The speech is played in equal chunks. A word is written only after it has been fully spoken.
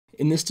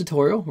In this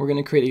tutorial, we're going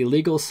to create a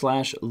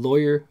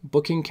legal/lawyer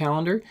booking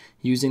calendar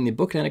using the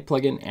Booknetic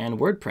plugin and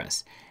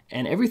WordPress.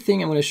 And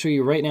everything I'm going to show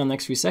you right now in the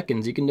next few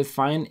seconds, you can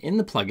define in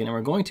the plugin, and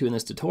we're going to in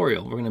this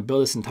tutorial. We're going to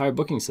build this entire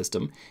booking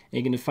system, and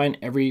you can define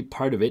every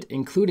part of it,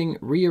 including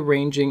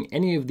rearranging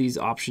any of these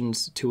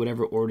options to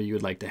whatever order you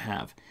would like to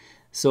have.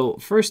 So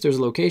first, there's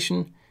a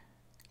location.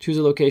 Choose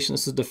a location.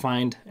 This is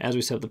defined as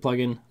we set up the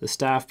plugin. The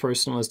staff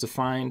person was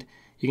defined.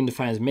 You can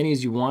define as many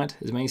as you want,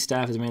 as many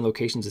staff, as many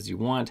locations as you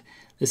want.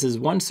 This is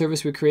one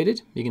service we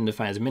created. You can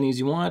define as many as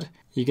you want.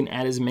 You can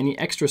add as many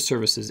extra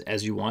services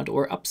as you want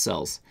or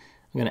upsells.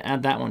 I'm going to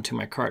add that one to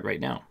my cart right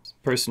now.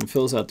 Person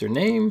fills out their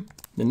name,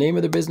 the name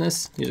of their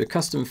business. These are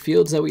custom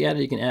fields that we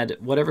added. You can add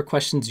whatever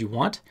questions you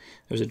want.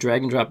 There's a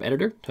drag and drop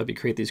editor to help you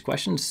create these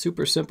questions.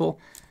 Super simple.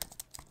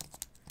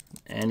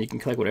 And you can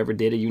collect whatever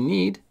data you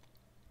need.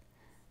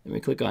 Then we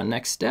click on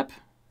next step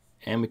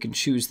and we can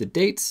choose the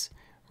dates.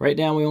 Right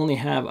now we only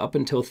have up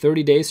until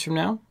 30 days from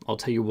now. I'll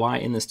tell you why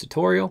in this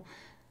tutorial.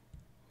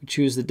 We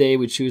choose the day,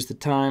 we choose the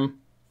time,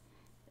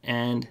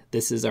 and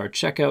this is our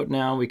checkout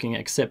now. We can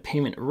accept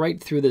payment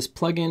right through this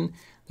plugin.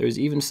 There's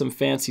even some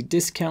fancy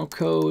discount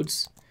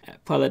codes.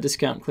 Apply that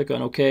discount, click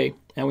on OK,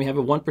 and we have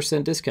a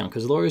 1% discount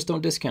because lawyers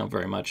don't discount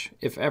very much,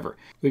 if ever.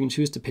 We can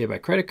choose to pay by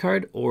credit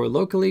card or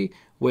locally,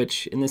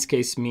 which in this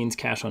case means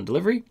cash on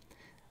delivery.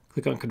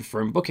 Click on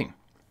Confirm Booking.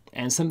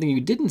 And something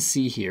you didn't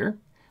see here,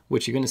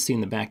 which you're going to see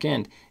in the back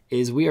end,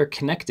 is we are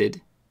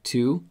connected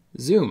to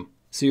Zoom.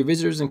 So your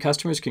visitors and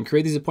customers can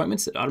create these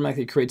appointments. It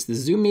automatically creates the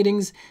Zoom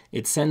meetings.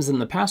 It sends them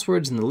the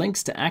passwords and the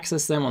links to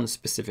access them on a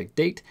specific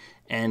date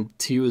and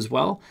to you as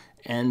well.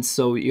 And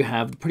so you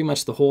have pretty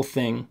much the whole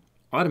thing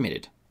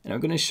automated. And I'm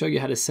going to show you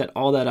how to set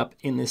all that up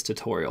in this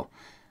tutorial.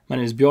 My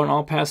name is Bjorn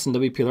Allpass in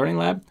WP Learning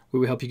Lab, where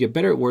we help you get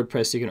better at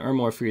WordPress so you can earn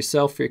more for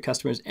yourself, for your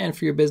customers, and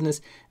for your business.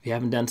 If you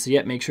haven't done so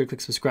yet, make sure to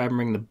click subscribe and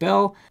ring the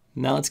bell.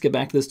 Now let's get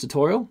back to this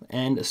tutorial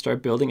and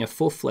start building a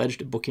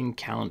full-fledged booking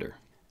calendar.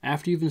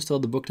 After you've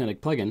installed the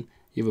Booknetic plugin,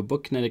 you have a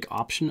Booknetic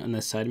option on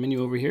the side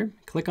menu over here.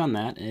 Click on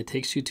that and it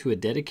takes you to a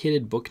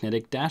dedicated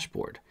Booknetic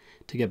dashboard.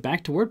 To get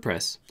back to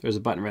WordPress, there's a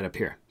button right up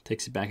here. It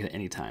takes you back at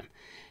any time.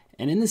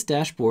 And in this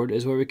dashboard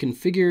is where we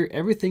configure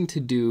everything to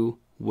do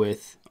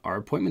with our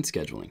appointment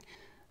scheduling.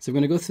 So we're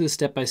going to go through this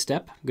step by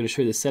step. I'm going to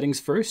show you the settings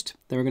first.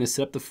 Then we're going to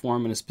set up the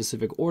form in a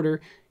specific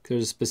order.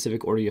 There's a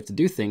specific order you have to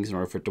do things in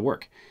order for it to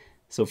work.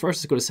 So first,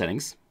 let's go to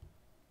settings.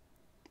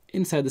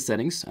 Inside the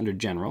settings, under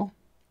general,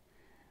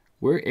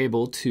 we're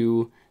able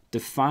to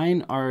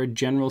define our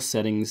general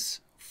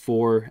settings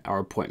for our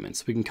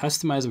appointments. We can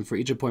customize them for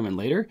each appointment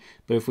later,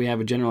 but if we have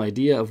a general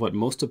idea of what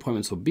most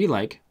appointments will be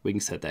like, we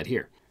can set that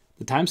here.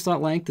 The time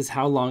slot length is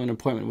how long an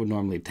appointment would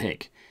normally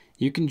take.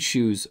 You can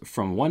choose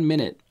from 1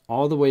 minute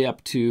all the way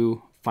up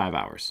to 5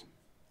 hours.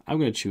 I'm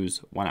going to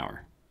choose 1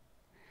 hour.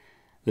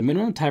 The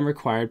minimum time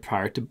required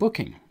prior to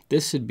booking.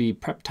 This should be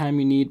prep time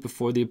you need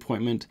before the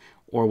appointment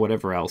or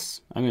whatever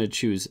else. I'm going to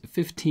choose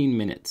 15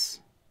 minutes.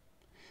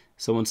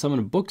 So when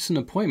someone books an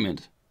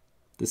appointment,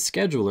 the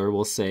scheduler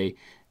will say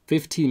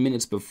 15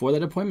 minutes before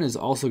that appointment is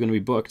also going to be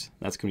booked.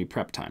 That's going to be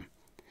prep time.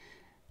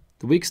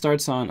 The week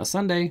starts on a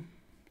Sunday.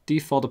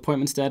 Default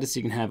appointment status,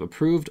 you can have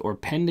approved or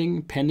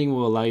pending. Pending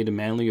will allow you to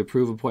manually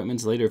approve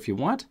appointments later if you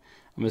want.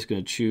 I'm just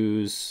going to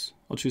choose,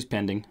 I'll choose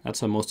pending.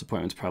 That's how most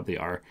appointments probably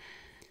are.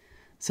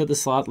 Set the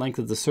slot length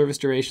of the service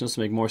duration. This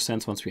will make more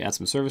sense once we add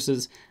some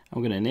services.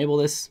 I'm going to enable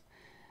this.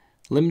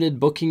 Limited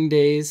booking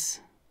days.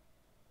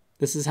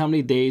 This is how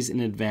many days in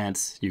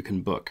advance you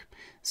can book.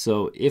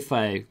 So if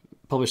I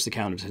publish the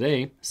calendar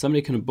today,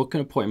 somebody can book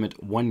an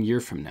appointment 1 year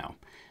from now.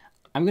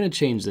 I'm going to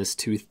change this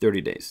to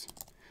 30 days.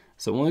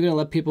 So I'm only going to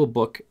let people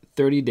book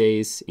 30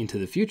 days into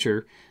the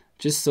future,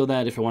 just so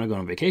that if I want to go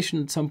on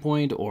vacation at some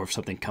point, or if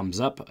something comes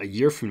up a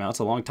year from now, it's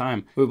a long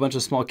time. We have a bunch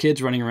of small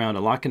kids running around.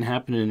 A lot can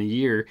happen in a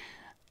year.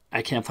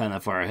 I can't plan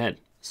that far ahead.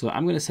 So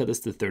I'm going to set this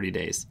to 30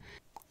 days.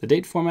 The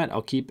date format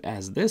I'll keep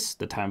as this.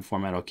 The time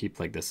format I'll keep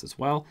like this as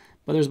well.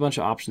 But there's a bunch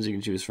of options you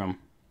can choose from.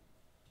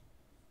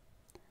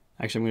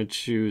 Actually, I'm going to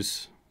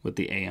choose with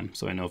the AM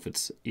so I know if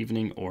it's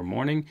evening or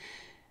morning.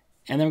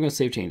 And then I'm going to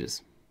save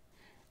changes.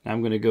 Now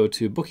I'm going to go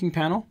to Booking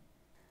Panel.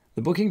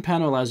 The Booking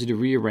Panel allows you to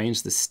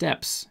rearrange the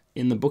steps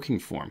in the booking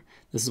form.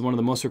 This is one of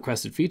the most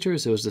requested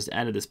features. It was just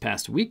added this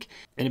past week,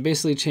 and it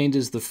basically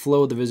changes the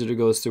flow the visitor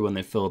goes through when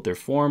they fill out their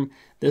form.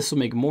 This will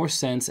make more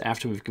sense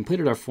after we've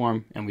completed our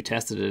form and we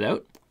tested it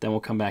out. Then we'll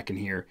come back in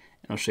here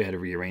and I'll show you how to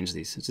rearrange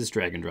these. It's just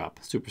drag and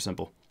drop, super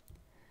simple.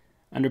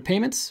 Under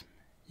payments,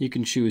 you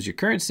can choose your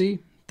currency.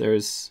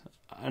 There's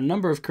a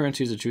number of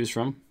currencies to choose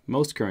from,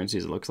 most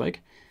currencies it looks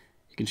like.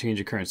 You can change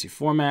your currency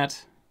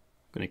format.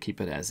 I'm going to keep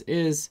it as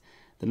is.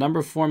 The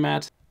number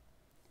format,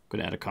 I'm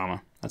going to add a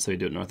comma. That's how you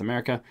do it in North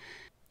America.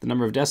 The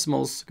number of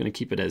decimals, I'm going to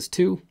keep it as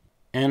 2.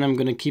 And I'm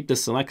going to keep the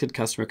selected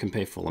customer can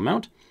pay full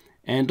amount.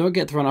 And don't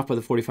get thrown off by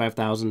the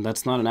 45,000.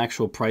 That's not an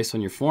actual price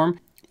on your form.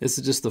 This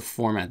is just the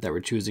format that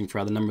we're choosing for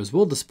how the numbers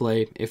will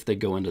display if they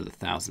go into the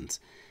thousands.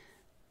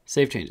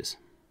 Save changes.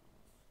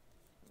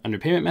 Under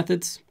payment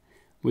methods,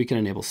 we can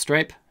enable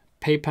Stripe,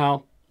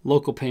 PayPal,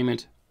 local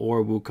payment,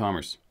 or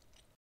WooCommerce.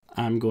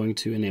 I'm going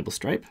to enable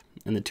Stripe.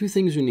 And the two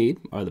things you need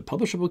are the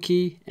publishable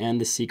key and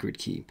the secret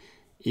key.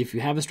 If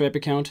you have a Stripe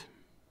account,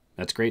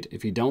 that's great.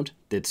 If you don't,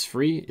 it's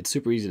free. It's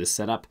super easy to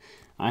set up.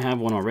 I have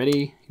one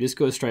already. You just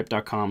go to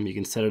stripe.com. You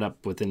can set it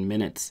up within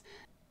minutes.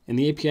 And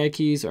the API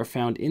keys are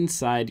found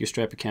inside your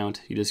Stripe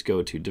account. You just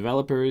go to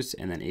developers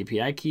and then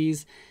API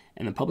keys.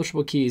 And the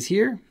publishable key is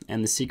here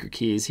and the secret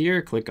key is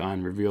here. Click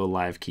on reveal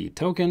live key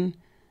token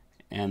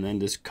and then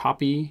just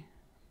copy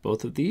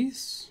both of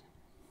these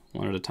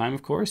one at a time,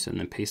 of course, and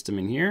then paste them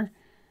in here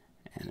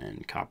and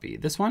then copy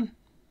this one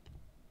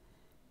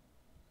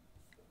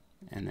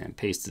and then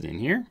paste it in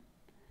here.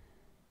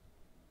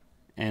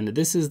 And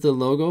this is the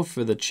logo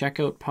for the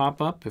checkout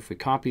pop-up. If we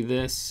copy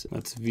this,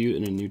 let's view it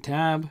in a new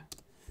tab.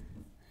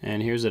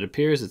 And here's it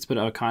appears. It's a bit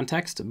out of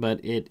context,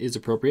 but it is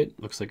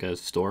appropriate. Looks like a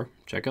store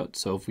checkout.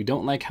 So if we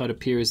don't like how it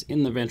appears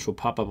in the eventual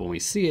pop-up when we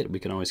see it, we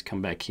can always come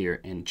back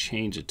here and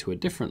change it to a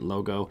different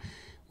logo,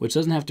 which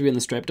doesn't have to be in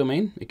the Stripe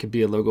domain. It could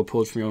be a logo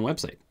pulled from your own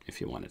website if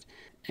you want it.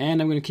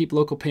 And I'm going to keep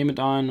local payment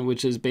on,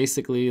 which is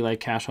basically like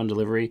cash on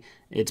delivery.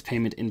 It's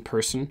payment in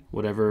person.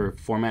 Whatever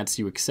formats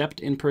you accept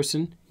in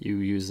person, you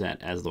use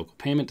that as local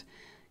payment.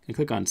 And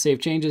click on Save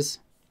Changes.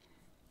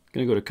 I'm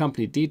going to go to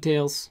Company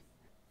Details.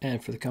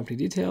 And for the company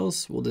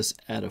details, we'll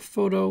just add a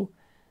photo.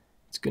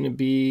 It's going to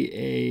be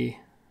a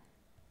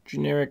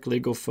generic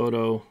legal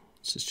photo.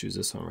 Let's just choose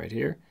this one right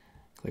here.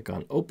 Click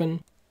on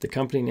Open. The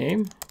company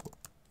name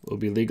will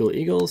be Legal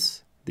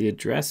Eagles. The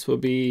address will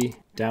be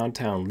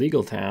Downtown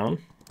Legal Town.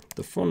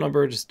 The phone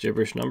number, just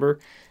gibberish number.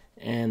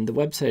 And the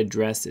website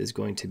address is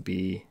going to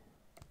be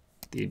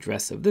the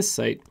address of this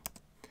site.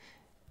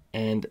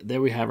 And there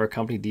we have our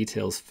company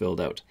details filled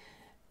out.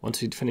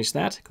 Once we finish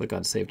that, click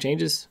on Save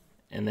Changes.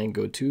 And then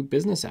go to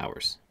business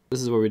hours.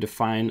 This is where we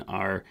define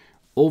our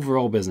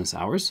overall business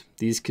hours.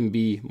 These can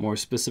be more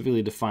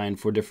specifically defined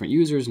for different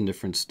users and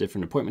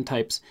different appointment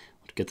types.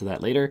 We'll get to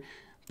that later.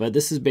 But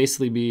this is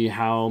basically be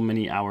how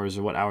many hours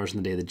or what hours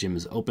in the day the gym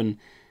is open.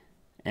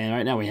 And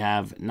right now we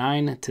have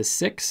 9 to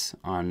 6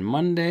 on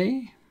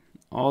Monday,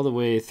 all the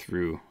way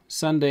through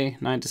Sunday,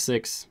 9 to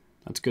 6.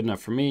 That's good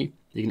enough for me.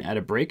 You can add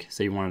a break.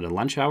 Say you wanted a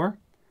lunch hour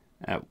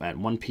at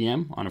 1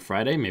 p.m. on a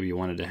Friday. Maybe you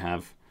wanted to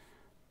have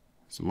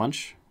some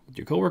lunch with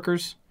your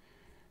coworkers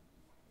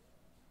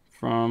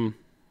from,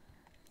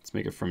 let's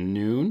make it from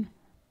noon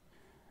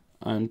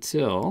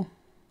until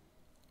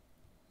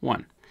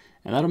 1.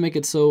 And that'll make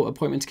it so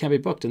appointments can be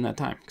booked in that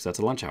time because that's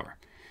a lunch hour.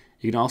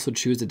 You can also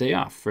choose a day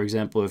off. For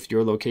example, if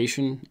your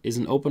location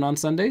isn't open on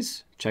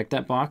Sundays, check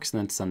that box and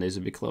then Sundays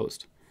will be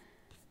closed.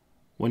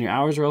 When your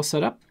hours are all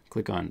set up,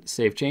 click on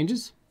Save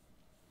Changes.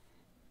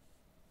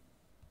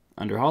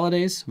 Under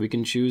holidays, we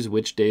can choose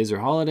which days are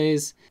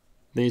holidays.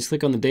 Then you just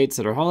click on the dates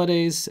that are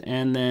holidays,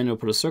 and then it'll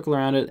put a circle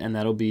around it, and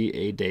that'll be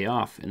a day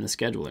off in the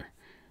scheduler.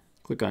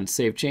 Click on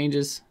Save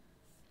Changes.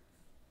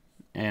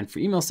 And for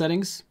email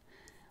settings,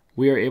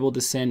 we are able to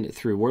send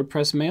through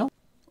WordPress mail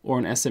or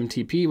an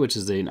SMTP, which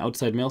is an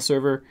outside mail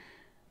server.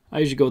 I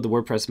usually go with the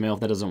WordPress mail. If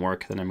that doesn't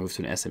work, then I move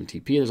to an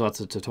SMTP. There's lots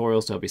of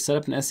tutorials to help you set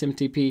up an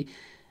SMTP.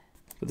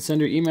 For the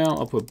sender email,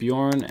 I'll put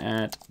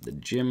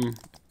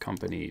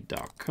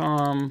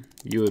bjorn@thegymcompany.com.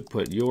 You would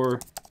put your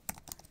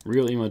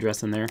real email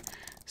address in there.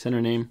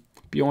 Sender name,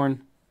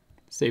 Bjorn,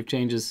 Save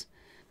Changes.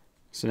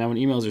 So now when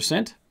emails are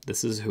sent,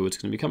 this is who it's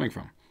going to be coming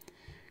from.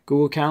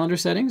 Google Calendar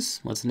settings,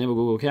 let's enable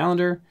Google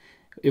Calendar.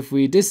 If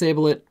we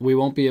disable it, we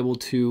won't be able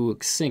to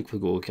sync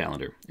with Google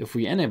Calendar. If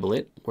we enable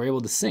it, we're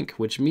able to sync,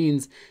 which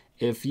means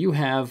if you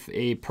have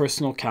a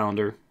personal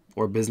calendar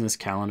or business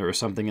calendar or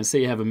something, and say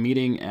you have a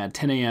meeting at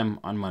 10 a.m.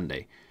 on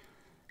Monday,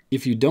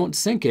 if you don't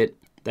sync it,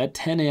 that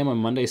 10 a.m. on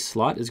Monday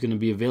slot is going to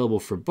be available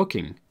for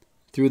booking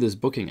through this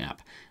booking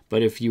app.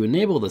 But if you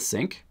enable the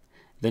sync,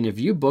 then if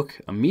you book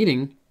a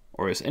meeting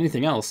or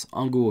anything else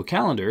on Google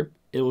Calendar,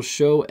 it will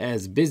show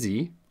as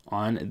busy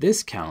on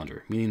this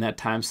calendar, meaning that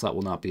time slot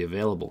will not be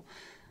available.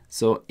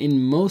 So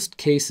in most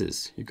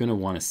cases, you're going to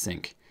want to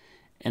sync.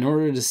 In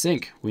order to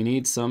sync, we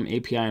need some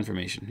API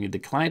information. We need the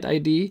client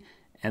ID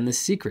and the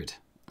secret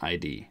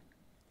ID.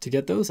 To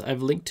get those,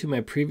 I've linked to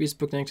my previous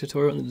Booknetic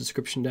tutorial in the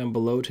description down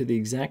below to the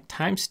exact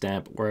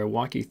timestamp where I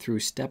walk you through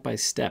step by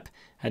step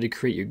how to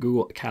create your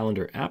Google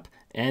Calendar app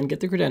and get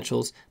the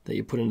credentials that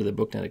you put into the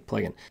Booknetic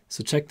plugin.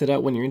 So check that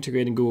out when you're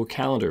integrating Google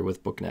Calendar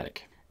with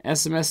Booknetic.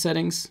 SMS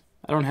settings,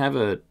 I don't have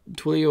a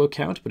Twilio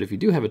account, but if you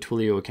do have a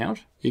Twilio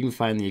account, you can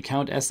find the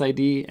account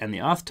SID and the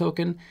auth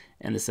token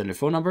and the sender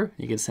phone number.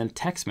 You can send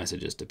text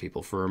messages to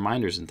people for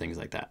reminders and things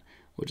like that,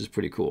 which is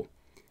pretty cool.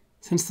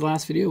 Since the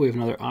last video, we have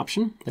another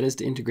option, that is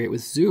to integrate with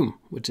Zoom,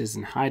 which is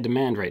in high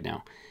demand right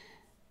now.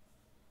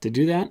 To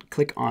do that,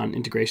 click on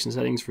Integration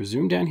Settings for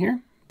Zoom down here,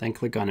 then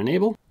click on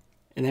Enable,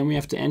 and then we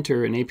have to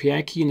enter an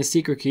API key and a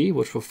secret key,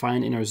 which we'll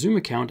find in our Zoom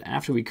account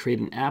after we create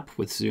an app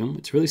with Zoom.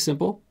 It's really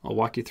simple. I'll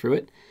walk you through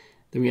it.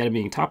 Then we add a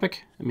meeting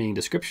topic, a meeting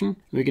description, and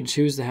we can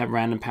choose to have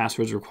random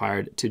passwords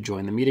required to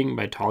join the meeting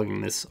by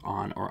toggling this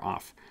on or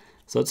off.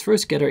 So let's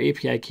first get our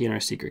API key and our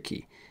secret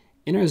key.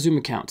 In our Zoom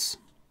accounts,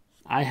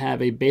 I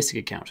have a basic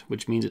account,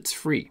 which means it's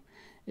free.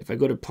 If I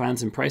go to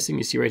plans and pricing,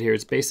 you see right here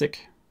it's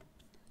basic.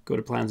 go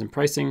to plans and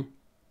pricing.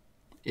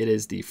 It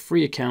is the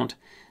free account,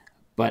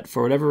 but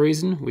for whatever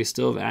reason, we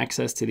still have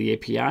access to the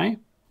API,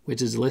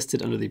 which is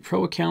listed under the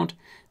Pro account.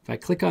 If I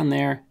click on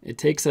there, it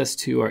takes us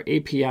to our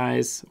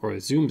APIs, or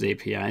Zoom's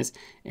APIs,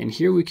 and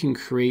here we can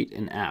create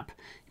an app.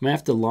 You might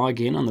have to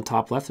log in on the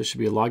top left. There should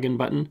be a login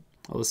button.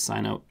 I'll just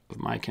sign out of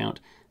my account.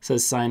 It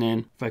says sign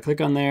in. If I click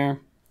on there,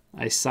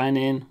 I sign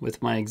in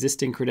with my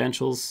existing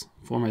credentials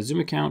for my Zoom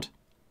account,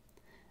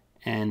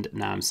 and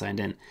now I'm signed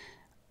in.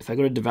 If I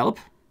go to develop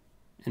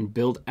and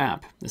build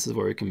app, this is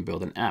where we can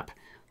build an app.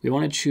 We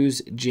want to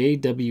choose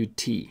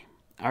JWT.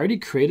 I already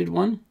created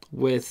one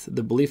with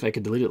the belief I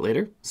could delete it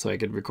later, so I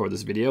could record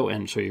this video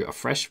and show you a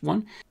fresh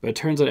one. But it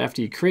turns out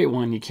after you create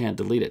one, you can't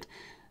delete it.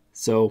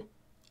 So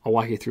I'll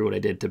walk you through what I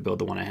did to build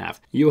the one I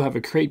have. You have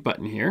a create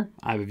button here.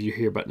 I have a view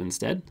here button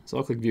instead. So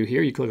I'll click view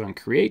here. You click on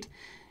create.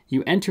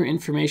 You enter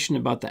information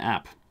about the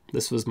app.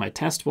 This was my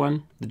test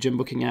one, the gym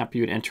booking app.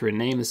 You would enter a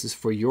name. This is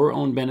for your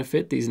own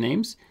benefit, these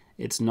names.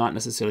 It's not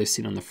necessarily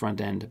seen on the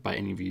front end by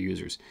any of your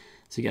users.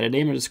 So you got a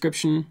name and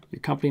description, your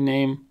company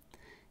name,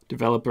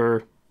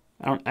 developer.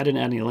 I didn't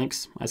add any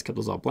links. I just kept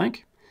those all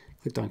blank.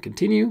 Clicked on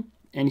continue.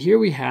 And here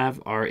we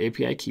have our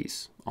API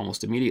keys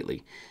almost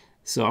immediately.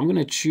 So I'm going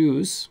to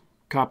choose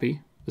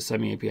copy the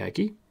semi API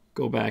key,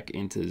 go back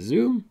into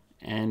Zoom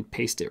and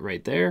paste it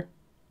right there.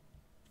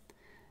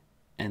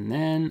 And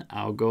then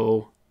I'll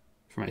go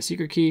for my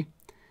secret key.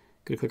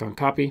 Go click on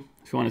copy.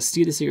 If you want to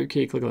see the secret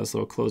key, click on this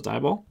little closed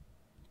eyeball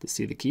to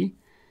see the key.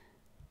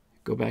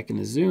 Go back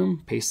into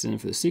Zoom, paste it in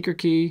for the secret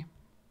key.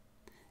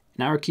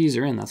 Now our keys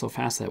are in. That's how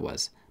fast that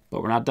was.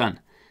 But we're not done.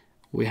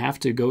 We have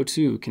to go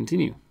to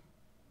continue.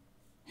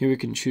 Here we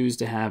can choose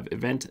to have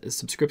event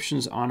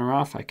subscriptions on or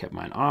off. I kept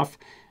mine off.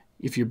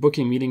 If you're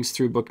booking meetings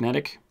through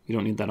Booknetic, you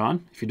don't need that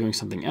on. If you're doing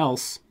something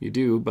else, you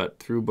do, but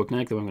through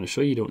Booknetic that I'm going to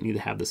show you, you don't need to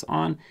have this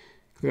on.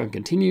 Click on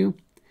continue.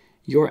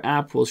 Your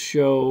app will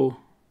show,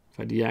 if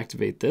I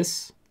deactivate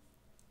this,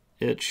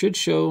 it should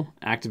show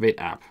activate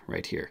app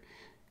right here.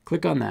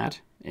 Click on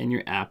that and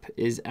your app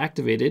is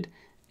activated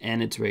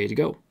and it's ready to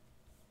go.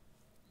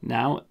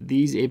 Now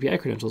these API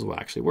credentials will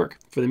actually work.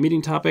 For the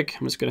meeting topic,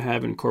 I'm just going to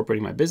have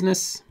incorporating my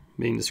business,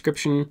 meeting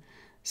description,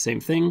 same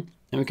thing.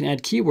 And we can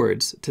add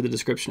keywords to the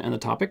description and the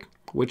topic,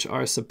 which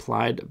are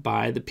supplied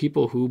by the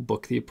people who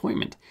book the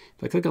appointment.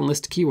 If I click on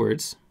list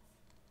keywords,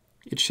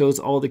 it shows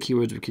all the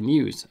keywords we can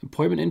use.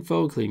 Appointment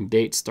info, including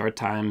date, start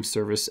time,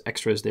 service,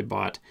 extras they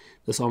bought.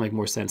 This will all make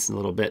more sense in a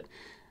little bit.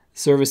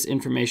 Service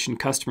information,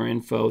 customer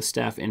info,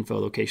 staff info,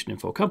 location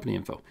info, company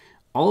info.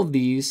 All of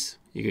these,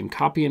 you can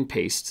copy and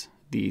paste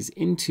these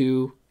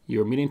into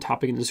your meeting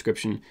topic and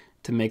description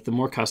to make them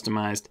more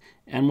customized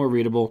and more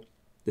readable.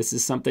 This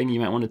is something you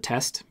might want to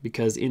test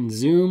because in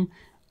Zoom,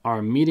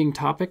 our meeting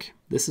topic,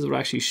 this is what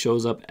actually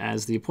shows up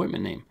as the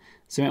appointment name.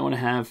 So you might want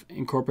to have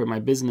incorporate my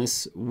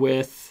business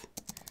with,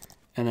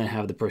 and then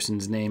have the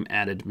person's name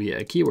added via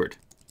a keyword.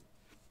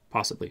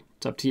 Possibly.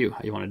 It's up to you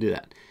how you want to do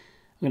that.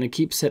 I'm going to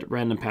keep set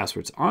random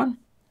passwords on.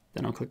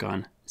 Then I'll click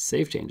on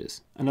save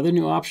changes. Another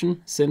new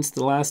option since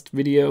the last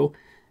video,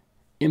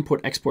 import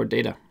export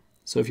data.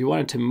 So if you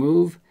wanted to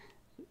move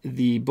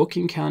the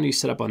booking calendar you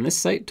set up on this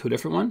site to a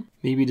different one,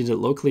 maybe you did it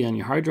locally on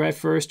your hard drive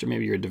first, or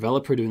maybe you're a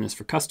developer doing this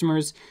for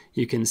customers,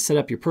 you can set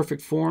up your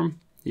perfect form.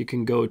 You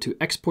can go to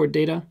export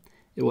data.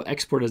 It will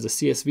export as a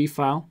CSV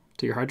file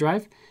to your hard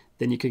drive.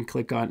 Then you can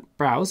click on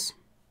browse,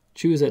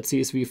 choose that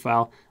CSV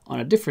file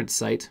on a different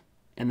site,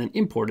 and then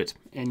import it.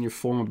 And your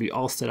form will be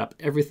all set up.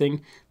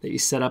 Everything that you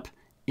set up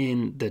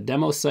in the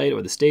demo site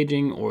or the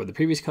staging or the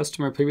previous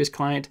customer, previous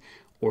client,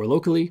 or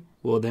locally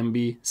will then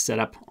be set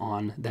up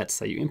on that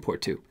site you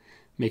import to,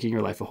 making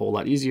your life a whole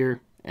lot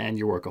easier and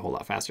your work a whole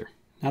lot faster.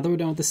 Now that we're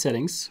done with the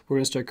settings, we're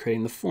going to start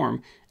creating the form.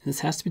 And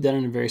this has to be done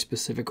in a very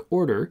specific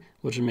order,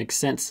 which will make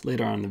sense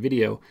later on in the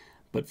video.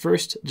 But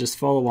first, just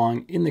follow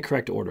along in the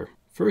correct order.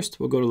 First,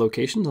 we'll go to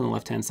locations on the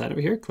left-hand side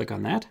over here, click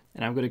on that,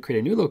 and I'm going to create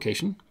a new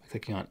location by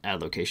clicking on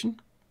add location.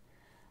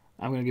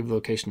 I'm going to give the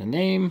location a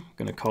name. I'm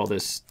going to call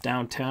this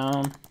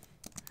downtown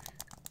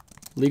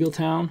Legal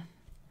Town.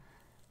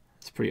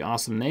 It's a pretty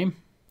awesome name.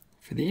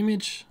 For the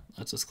image,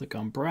 let's just click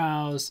on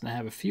browse, and I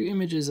have a few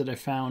images that I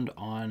found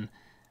on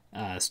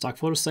stock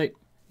photo site.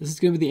 This is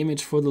going to be the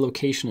image for the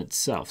location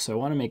itself, so I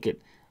want to make it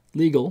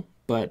legal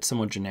but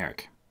somewhat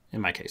generic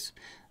in my case.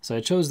 So I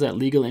chose that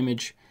legal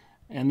image.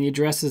 And the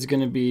address is going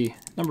to be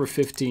number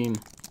 15,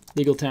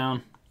 Legal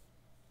Town.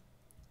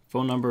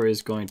 Phone number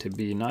is going to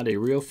be not a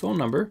real phone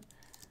number,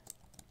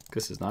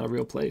 because it's not a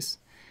real place.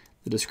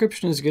 The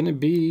description is going to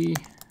be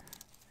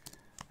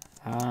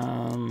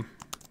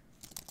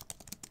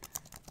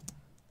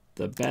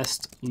the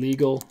best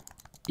legal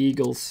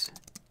eagles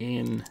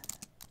in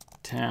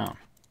town.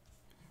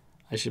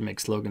 I should make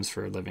slogans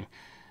for a living.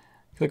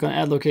 Click on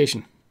add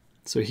location.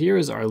 So here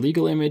is our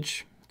legal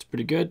image.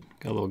 Pretty good.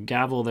 Got a little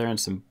gavel there and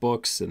some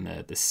books and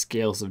the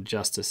scales of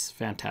justice.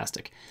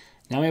 Fantastic.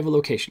 Now we have a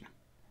location.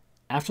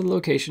 After the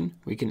location,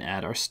 we can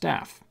add our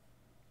staff.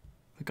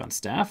 Click on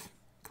staff,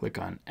 click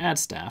on add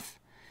staff.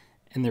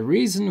 And the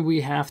reason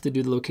we have to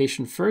do the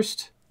location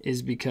first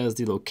is because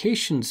the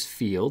locations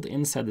field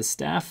inside the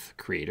staff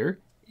creator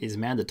is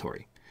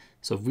mandatory.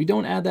 So if we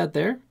don't add that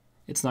there,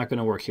 it's not going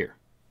to work here.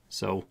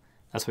 So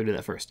that's why we do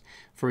that first.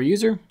 For a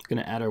user, I'm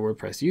going to add our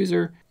WordPress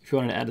user. If you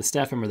want to add a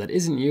staff member that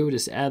isn't you,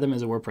 just add them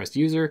as a WordPress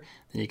user.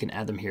 Then you can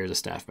add them here as a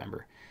staff member.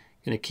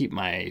 I'm going to keep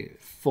my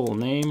full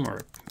name,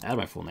 or add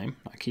my full name,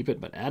 not keep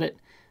it, but add it.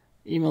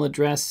 Email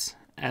address,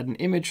 add an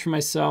image for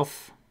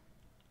myself.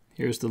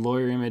 Here's the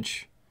lawyer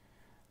image.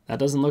 That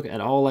doesn't look at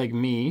all like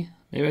me.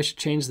 Maybe I should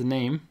change the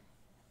name.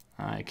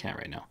 I can't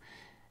right now.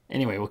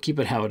 Anyway, we'll keep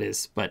it how it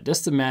is. But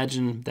just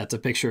imagine that's a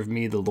picture of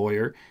me, the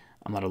lawyer.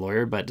 I'm not a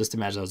lawyer, but just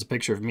imagine that was a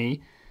picture of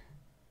me.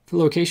 For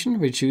location,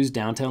 we choose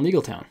Downtown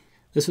Legal Town.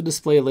 This would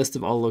display a list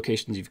of all the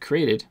locations you've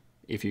created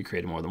if you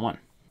created more than one.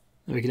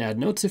 Then we can add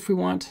notes if we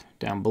want.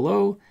 Down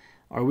below,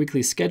 our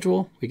weekly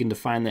schedule, we can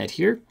define that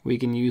here. We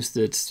can use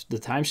the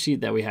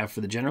timesheet that we have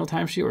for the general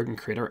timesheet, or we can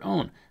create our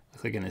own.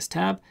 Click in this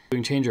tab. We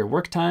can change our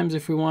work times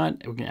if we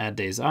want. We can add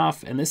days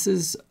off. And this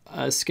is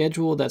a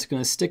schedule that's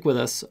going to stick with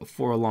us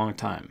for a long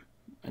time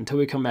until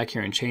we come back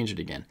here and change it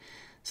again.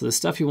 So the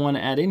stuff you want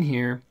to add in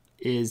here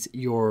is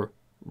your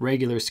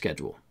regular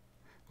schedule.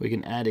 We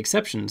can add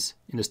exceptions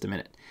in just a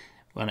minute.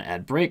 We want to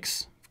add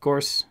breaks, of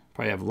course.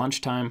 Probably have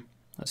lunchtime.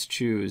 Let's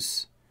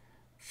choose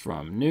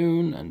from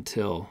noon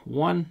until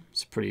 1.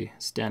 It's pretty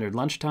standard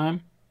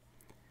lunchtime.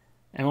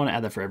 And I want to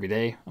add that for every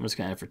day. I'm just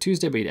going to add it for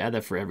Tuesday, but you'd add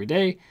that for every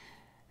day.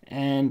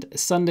 And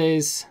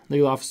Sundays,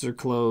 legal offices are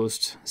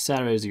closed.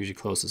 Saturdays are usually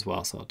closed as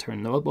well. So I'll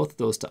turn both of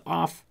those to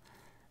off.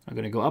 I'm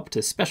going to go up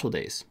to special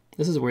days.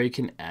 This is where you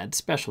can add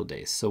special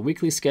days. So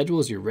weekly schedule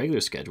is your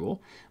regular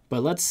schedule.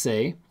 But let's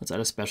add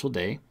a special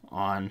day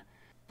on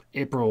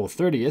April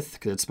 30th,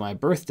 because it's my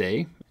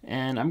birthday.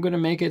 And I'm going to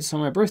make it so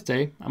my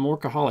birthday, I'm a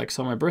workaholic.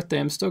 So on my birthday,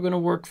 I'm still going to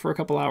work for a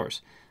couple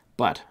hours.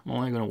 But I'm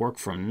only going to work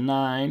from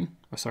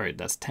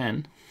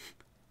 10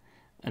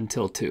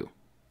 until 2,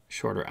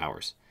 shorter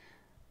hours.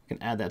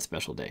 Can add that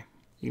special day.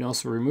 You can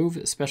also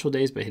remove special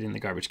days by hitting the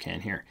garbage can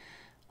here.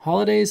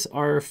 Holidays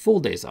are full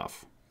days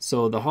off.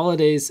 So the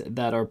holidays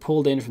that are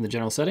pulled in from the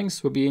general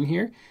settings will be in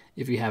here.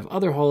 If you have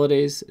other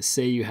holidays,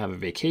 say you have a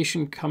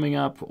vacation coming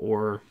up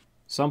or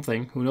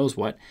something, who knows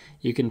what,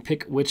 you can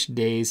pick which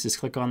days, just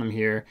click on them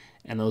here,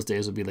 and those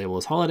days will be labeled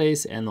as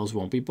holidays, and those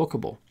won't be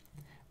bookable.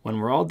 When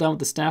we're all done with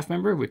the staff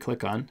member, we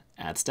click on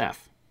Add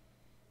Staff.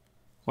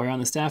 While you're on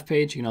the staff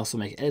page, you can also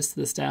make edits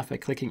to the staff by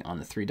clicking on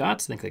the 3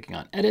 dots, then clicking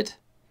on Edit.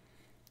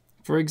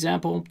 For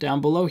example, down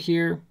below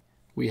here,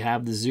 we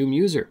have the Zoom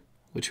user,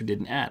 which we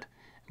didn't add.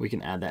 We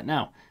can add that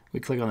now. We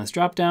click on this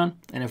drop down,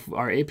 and if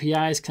our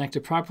API is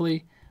connected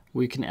properly,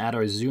 we can add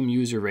our Zoom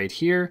user right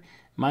here.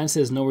 Mine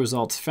says no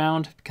results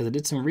found because I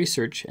did some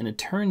research, and it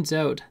turns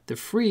out the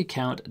free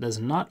account does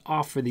not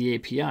offer the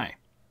API,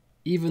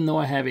 even though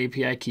I have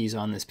API keys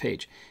on this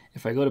page.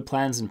 If I go to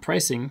plans and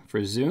pricing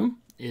for Zoom,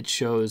 it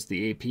shows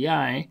the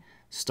API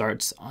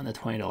starts on the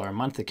 $20 a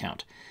month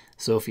account.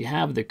 So if you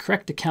have the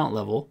correct account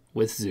level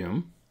with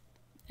Zoom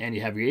and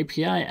you have your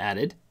API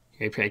added,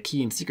 your API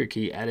key and secret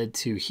key added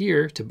to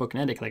here to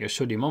Booknetic like I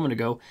showed you a moment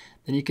ago,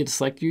 then you could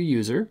select your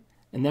user.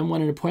 And then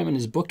when an appointment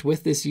is booked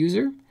with this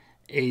user,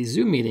 a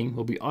Zoom meeting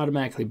will be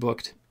automatically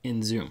booked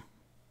in Zoom,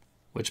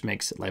 which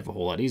makes life a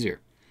whole lot easier.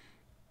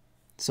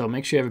 So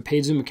make sure you have a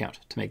paid Zoom account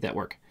to make that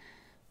work.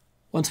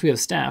 Once we have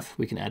staff,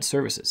 we can add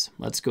services.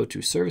 Let's go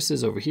to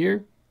services over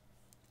here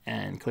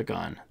and click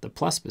on the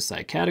plus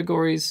beside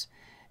categories.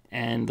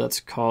 And let's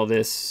call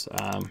this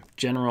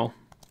general.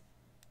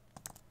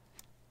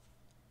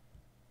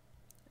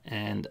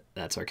 And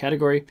that's our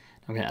category.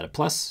 I'm going to add a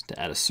plus to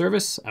add a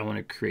service. I want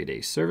to create a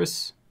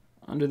service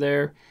under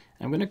there.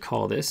 I'm going to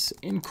call this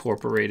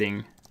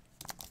incorporating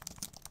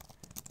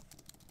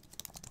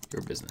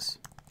your business.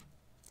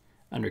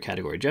 Under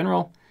category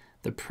general,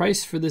 the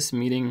price for this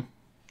meeting,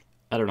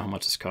 I don't know how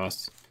much this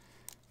costs.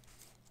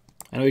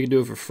 I know you can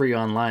do it for free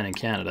online in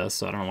Canada,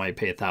 so I don't know why you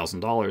pay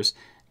 $1,000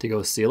 to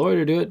go see a lawyer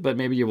to do it, but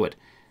maybe you would.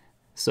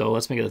 So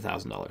let's make it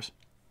 $1,000.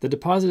 The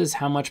deposit is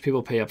how much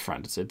people pay up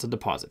front. It's a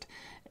deposit.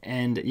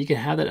 And you can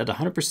have that at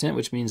 100%,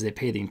 which means they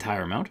pay the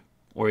entire amount,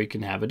 or you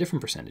can have a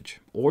different percentage.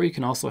 Or you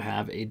can also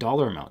have a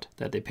dollar amount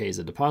that they pay as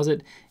a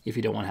deposit if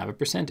you don't want to have a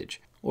percentage.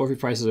 Or if your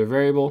prices are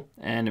variable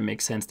and it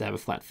makes sense to have a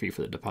flat fee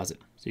for the deposit.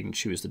 So you can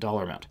choose the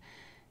dollar amount.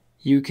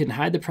 You can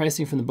hide the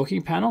pricing from the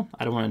booking panel.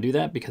 I don't want to do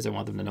that because I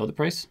want them to know the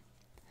price.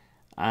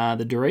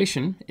 The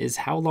duration is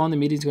how long the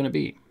meeting is going to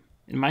be.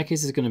 In my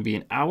case, it's going to be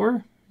an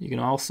hour. You can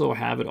also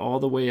have it all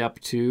the way up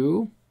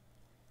to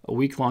a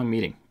week-long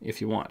meeting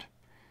if you want.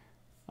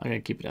 I'm going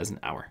to keep it as an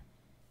hour.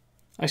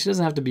 Actually, it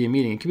doesn't have to be a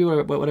meeting. It could be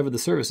whatever the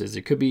service is.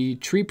 It could be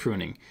tree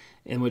pruning,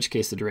 in which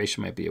case the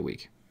duration might be a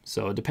week.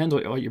 So it depends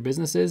what your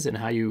business is and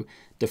how you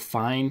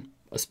define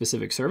a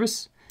specific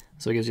service.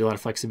 So it gives you a lot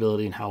of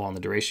flexibility in how long the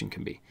duration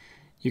can be.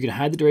 You can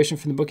hide the duration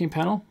from the booking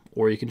panel,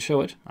 or you can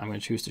show it. I'm going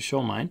to choose to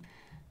show mine.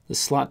 The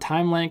slot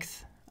time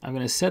length, I'm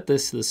going to set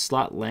this to the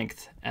slot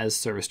length as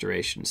service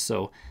duration.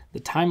 So the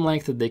time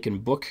length that they can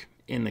book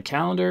in the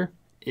calendar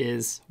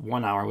is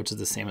 1 hour, which is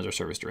the same as our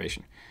service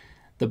duration.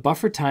 The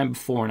buffer time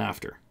before and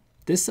after.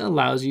 This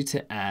allows you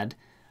to add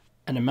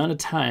an amount of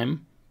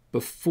time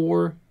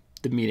before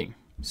the meeting.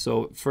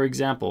 So for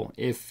example,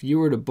 if you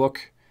were to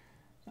book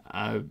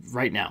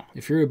right now,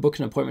 if you were to book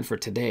an appointment for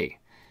today,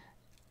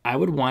 I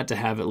would want to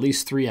have at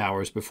least 3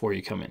 hours before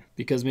you come in,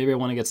 because maybe I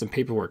want to get some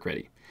paperwork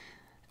ready.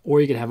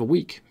 Or you could have a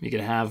week. You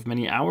could have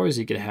many hours.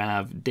 You could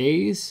have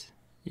days.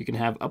 You can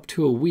have up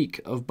to a week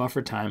of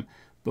buffer time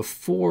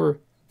before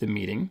the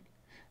meeting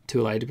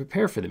to allow you to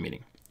prepare for the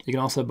meeting. You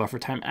can also have buffer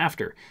time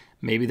after.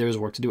 Maybe there's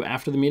work to do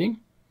after the meeting.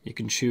 You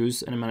can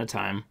choose an amount of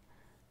time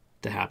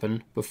to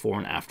happen before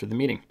and after the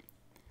meeting.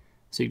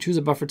 So you choose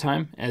a buffer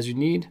time as you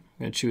need.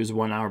 We're going to choose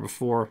 1 hour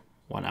before,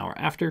 1 hour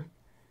after.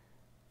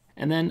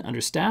 And then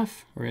under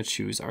staff, we're going to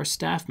choose our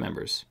staff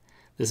members.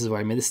 This is why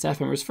I made the staff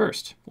members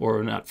first,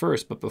 or not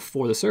first, but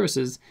before the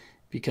services,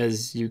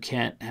 because you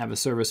can't have a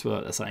service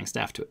without assigning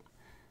staff to it.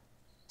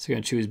 So you're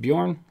going to choose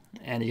Bjorn,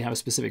 and you can have a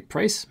specific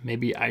price.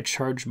 Maybe I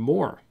charge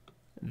more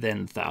than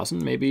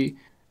 1,000. Maybe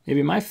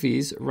my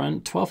fees run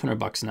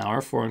 $1,200 an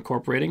hour for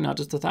incorporating, not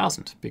just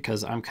 1,000,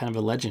 because I'm kind of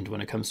a legend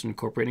when it comes to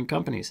incorporating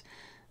companies.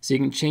 So you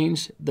can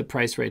change the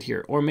price right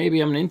here. Or maybe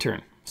I'm an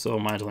intern, so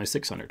mine's only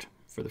 600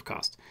 for the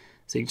cost.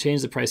 So you can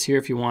change the price here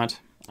if you want.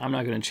 I'm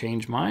not going to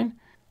change mine.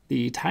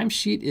 The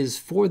timesheet is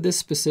for this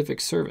specific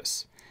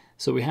service.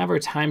 So we have our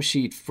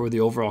timesheet for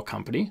the overall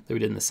company that we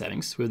did in the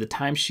settings. We have the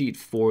timesheet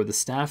for the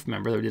staff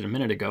member that we did a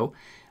minute ago.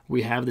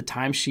 We have the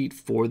timesheet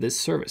for this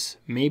service.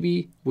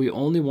 Maybe we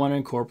only want to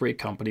incorporate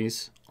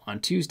companies on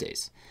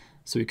Tuesdays.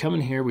 So we come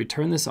in here, we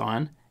turn this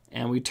on,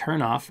 and we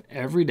turn off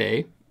every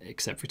day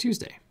except for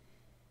Tuesday.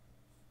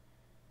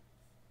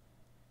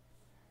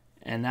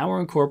 And now we're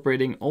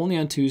incorporating only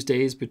on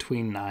Tuesdays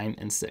between 9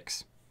 and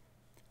 6.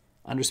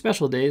 Under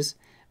special days,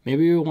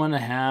 maybe we want to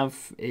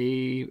have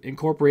a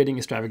incorporating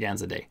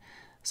extravaganza day.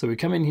 So we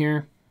come in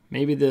here,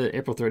 maybe the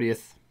April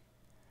 30th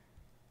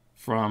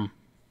from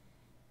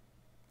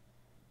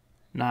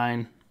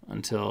 9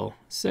 until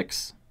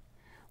 6,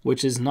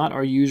 which is not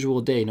our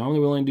usual day. Normally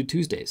we only do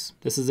Tuesdays.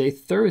 This is a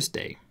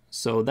Thursday.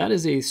 So that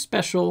is a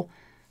special,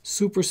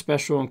 super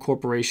special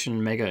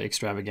incorporation mega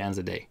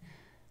extravaganza day.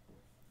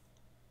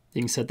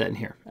 You can set that in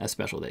here as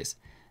special days.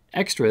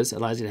 Extras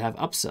allows you to have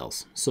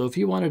upsells. So if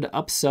you wanted to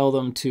upsell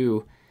them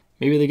to,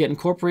 maybe they get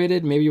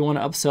incorporated, maybe you want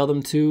to upsell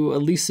them to a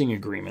leasing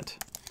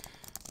agreement.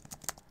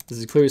 This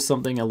is clearly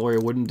something a lawyer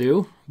wouldn't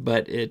do,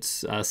 but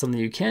it's something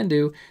you can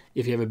do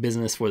if you have a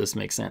business where this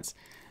makes sense.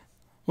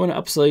 I want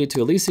to upsell you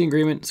to a leasing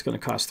agreement. It's going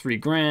to cost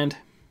 $3,000.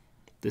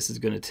 This is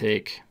going to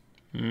take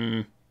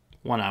 1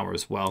 hour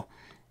as well.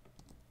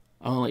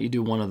 I'll let you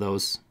do one of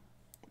those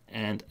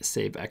and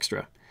save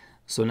extra.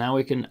 So now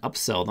we can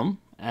upsell them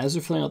as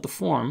they're filling out the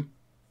form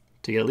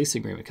to get a lease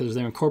agreement, because if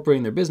they're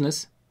incorporating their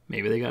business,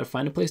 maybe they got to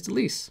find a place to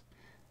lease.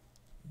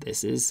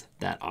 This is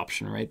that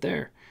option right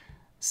there.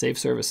 Save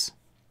service.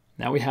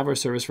 Now we have our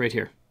service right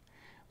here.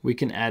 We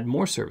can add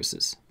more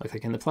services by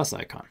clicking the plus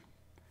icon.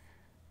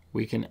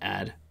 We can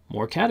add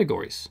more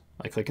categories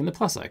by clicking the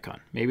plus icon.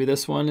 Maybe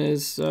this one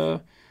is,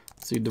 let's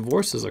see,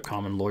 divorce is a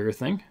common lawyer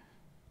thing.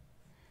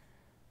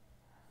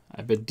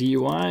 I bet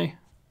DUI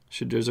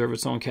should deserve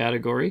its own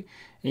category.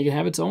 And you can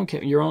have its own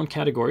your own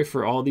category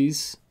for all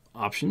these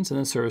options and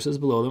then services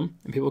below them,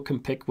 and people can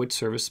pick which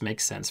service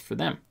makes sense for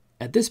them.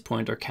 At this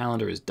point, our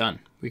calendar is done.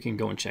 We can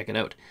go and check it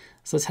out.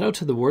 So let's head out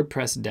to the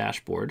WordPress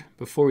dashboard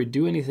before we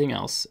do anything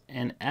else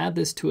and add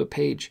this to a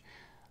page.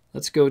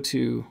 Let's go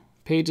to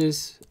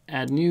Pages,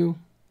 Add New.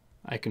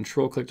 I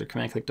control click or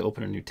command click to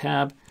open a new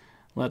tab.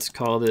 Let's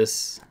call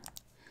this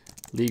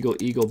Legal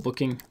Eagle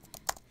Booking.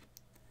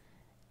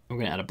 We're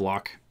going to add a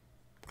block.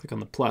 Click on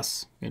the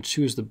plus and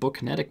choose the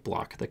Booknetic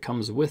block that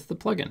comes with the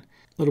plugin. A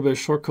little bit of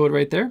shortcode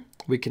right there.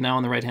 We can now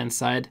on the right hand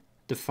side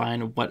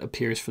define what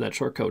appears for that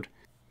shortcode.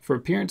 For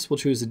appearance, we'll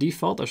choose the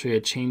default. I'll show you how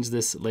to change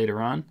this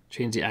later on,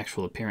 change the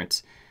actual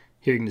appearance.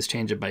 Here you can just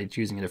change it by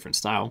choosing a different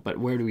style, but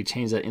where do we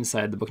change that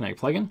inside the Booknetic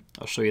plugin?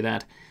 I'll show you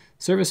that.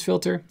 Service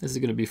filter, this is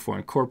going to be for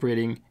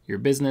incorporating your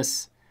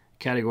business.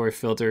 Category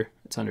filter,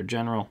 it's under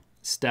general.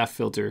 Staff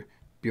filter,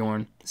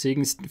 Bjorn. So you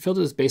can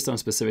filter this based on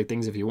specific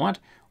things if you want,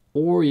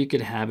 or you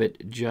could have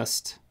it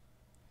just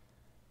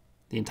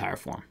the entire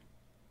form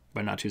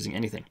by not choosing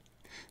anything.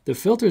 The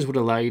filters would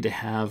allow you to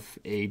have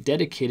a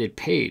dedicated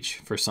page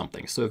for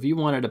something. So if you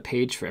wanted a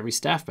page for every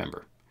staff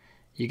member,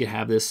 you could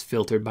have this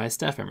filtered by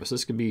staff member. So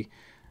this could be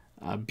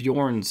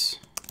Bjorn's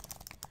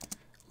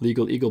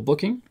Legal Eagle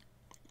Booking,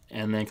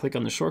 and then click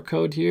on the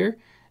shortcode here,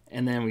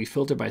 and then we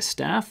filter by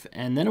staff,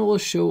 and then it will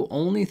show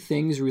only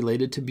things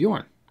related to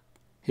Bjorn.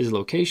 His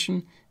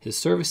location, his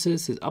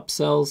services, his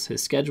upsells,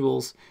 his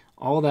schedules,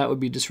 all that would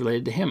be just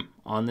related to him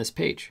on this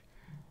page.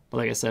 But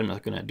like I said, I'm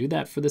not going to do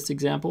that for this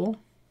example.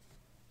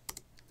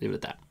 Leave it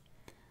at that.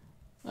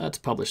 Let's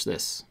publish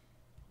this.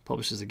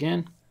 Publish this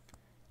again.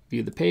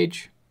 View the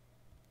page.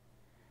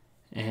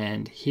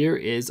 And here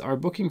is our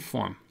booking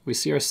form. We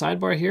see our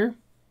sidebar here.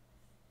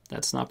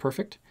 That's not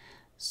perfect.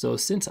 So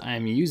since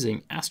I'm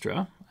using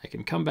Astra, I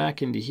can come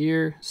back into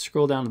here,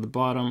 scroll down to the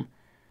bottom,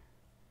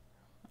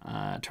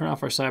 turn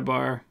off our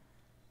sidebar,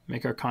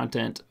 make our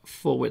content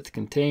full width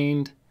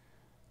contained,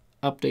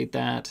 update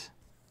that,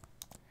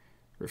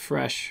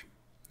 refresh.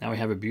 Now we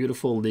have a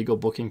beautiful legal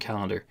booking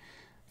calendar.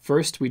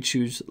 First, we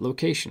choose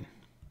location.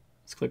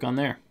 Let's click on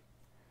there.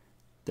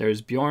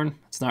 There's Bjorn.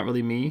 It's not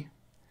really me.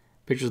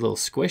 Picture's a little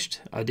squished.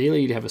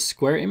 Ideally, you'd have a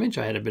square image.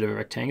 I had a bit of a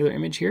rectangular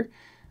image here.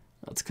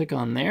 Let's click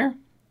on there.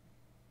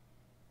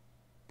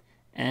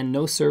 And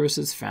no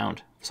services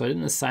found. So I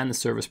didn't assign the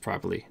service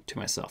properly to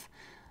myself.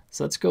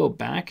 So let's go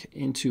back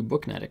into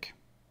Booknetic.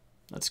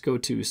 Let's go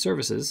to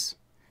services.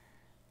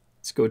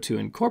 Let's go to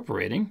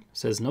incorporating. It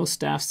says no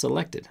staff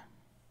selected.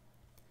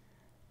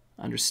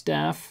 Under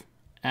staff,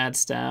 add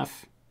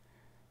staff.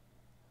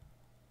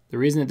 The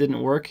reason it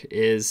didn't work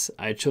is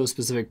I chose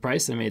specific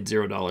price and I made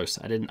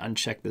 $0. I didn't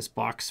uncheck this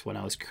box when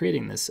I was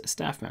creating this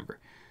staff member.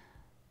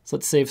 So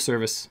let's save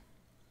service.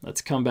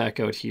 Let's come back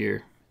out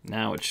here.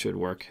 Now it should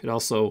work. It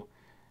also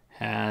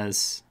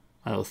has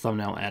my little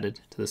thumbnail added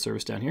to the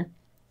service down here.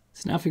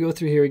 So now if we go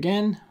through here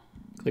again,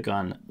 click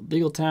on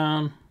Legal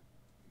Town,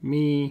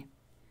 Me,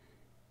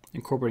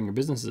 incorporating your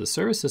business as a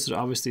service. This would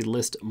obviously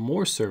list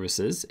more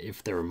services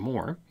if there were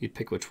more. You'd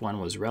pick which one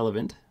was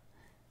relevant,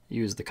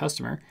 use the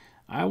customer.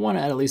 I want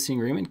to add a leasing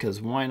agreement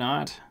because why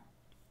not?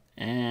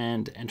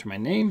 And enter my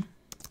name,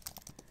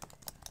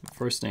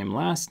 first name,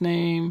 last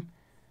name,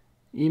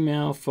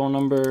 email, phone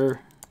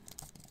number.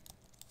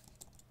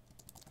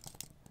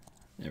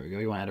 There we go.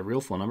 You want to add a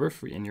real phone number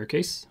for in your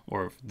case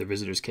or the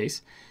visitor's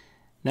case.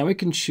 Now we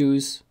can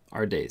choose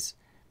our days.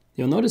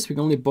 You'll notice we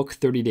can only book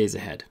 30 days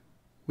ahead.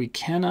 We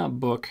cannot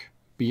book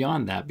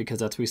beyond that because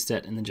that's what we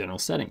set in the general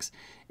settings.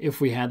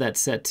 If we had that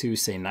set to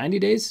say 90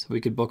 days,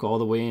 we could book all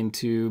the way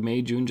into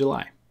May, June,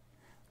 July.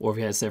 Or if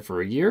you had it set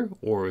for a year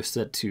or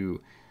set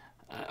to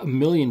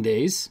 1,000,000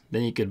 days,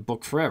 then you could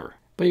book forever.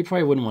 But you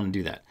probably wouldn't want to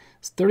do that.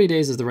 So 30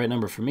 days is the right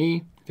number for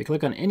me. If you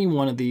click on any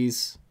one of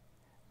these,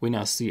 we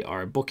now see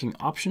our booking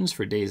options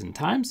for days and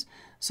times.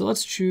 So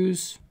let's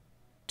choose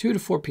 2 to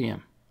 4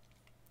 p.m.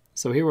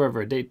 So here we have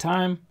our date,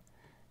 time.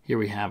 Here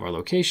we have our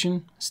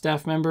location,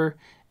 staff member,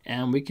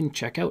 and we can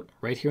check out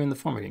right here in the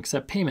form. We can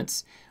accept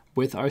payments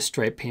with our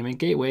Stripe payment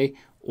gateway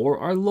or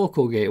our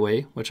local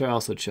gateway, which I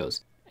also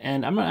chose.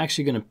 And I'm not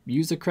actually going to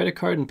use a credit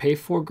card and pay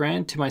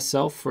 $4,000 to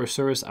myself for a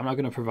service I'm not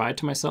going to provide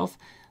to myself.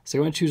 So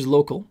I'm going to choose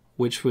local,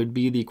 which would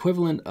be the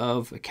equivalent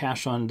of a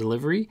cash on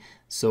delivery.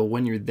 So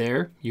when you're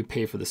there, you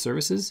pay for the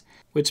services,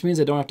 which means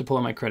I don't have to pull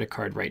out my credit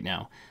card right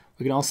now.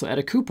 We can also add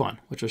a coupon,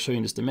 which I'll show you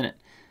in just a minute.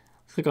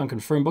 Click on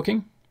confirm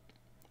booking,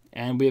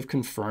 and we have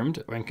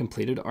confirmed and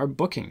completed our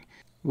booking.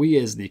 We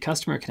as the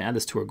customer can add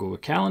this to our Google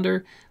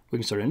Calendar. We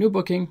can start a new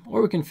booking,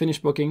 or we can finish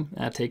booking.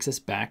 That takes us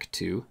back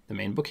to the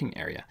main booking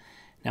area.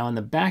 Now on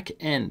the back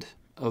end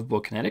of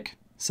Booknetic,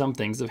 some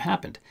things have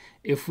happened.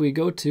 If we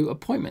go to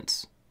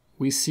appointments,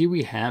 we see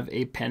we have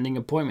a pending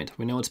appointment.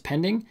 We know it's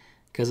pending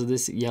because of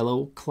this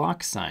yellow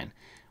clock sign.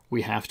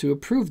 We have to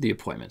approve the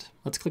appointment.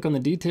 Let's click on the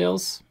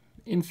details,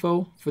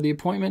 info for the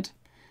appointment,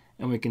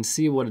 and we can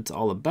see what it's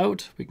all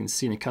about. We can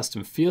see any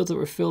custom fields that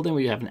were filled in.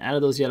 We haven't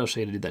added those yet. I'll show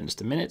you how to do that in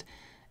just a minute.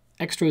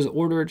 Extras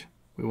ordered.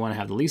 We want to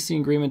have the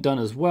leasing agreement done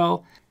as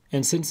well.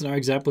 And since in our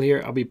example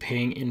here, I'll be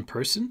paying in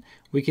person,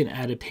 we can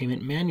add a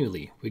payment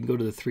manually. We can go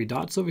to the 3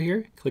 dots over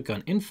here, click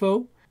on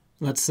info.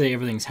 Let's say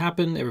everything's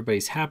happened,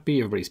 everybody's happy,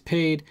 everybody's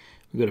paid.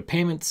 We go to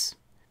payments,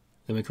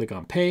 then we click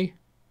on pay,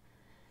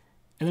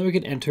 and then we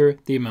can enter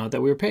the amount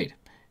that we were paid.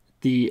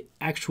 The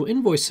actual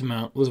invoice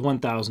amount was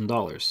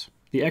 $1,000.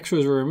 The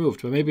extras were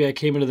removed, but maybe I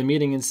came into the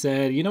meeting and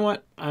said, you know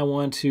what, I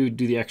want to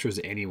do the extras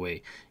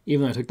anyway.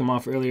 Even though I took them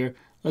off earlier,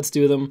 let's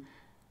do them.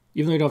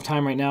 Even though we don't have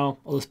time right now,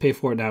 I'll just pay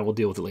for it now, we'll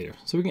deal with it later.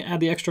 So we can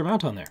add the extra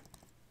amount on there,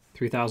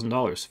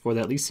 $3,000 for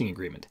that leasing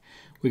agreement.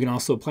 We can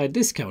also apply a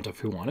discount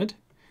if we wanted.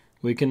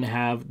 We can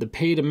have the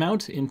paid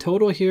amount in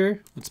total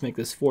here. Let's make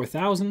this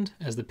 $4,000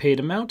 as the paid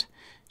amount.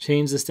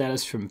 Change the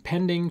status from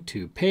pending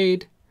to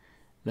paid.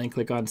 Then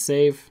click on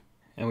save.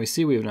 And we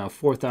see we have now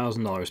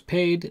 $4,000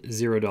 paid,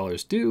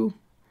 $0 due.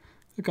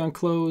 Click on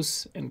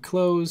close and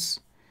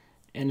close.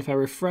 And if I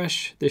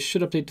refresh, this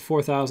should update to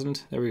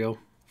 $4,000. There we go.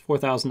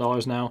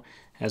 $4,000 now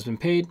has been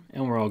paid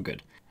and we're all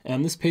good. And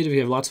on this page, if you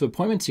have lots of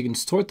appointments, you can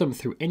sort them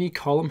through any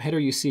column header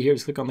you see here.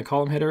 Just click on the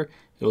column header.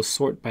 It'll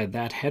sort by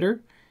that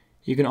header.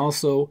 You can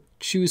also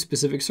choose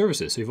specific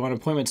services. So if you want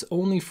appointments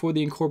only for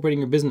the incorporating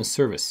your business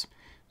service,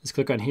 just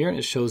click on here and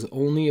it shows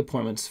only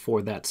appointments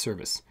for that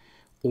service,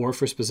 or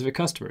for specific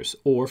customers,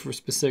 or for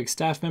specific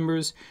staff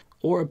members,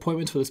 or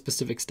appointments with a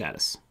specific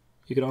status.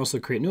 You can also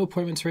create new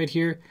appointments right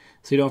here,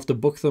 so you don't have to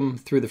book them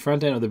through the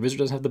front end, or the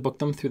visitor doesn't have to book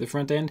them through the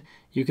front end.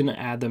 You can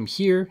add them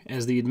here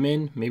as the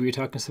admin. Maybe you're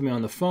talking to somebody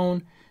on the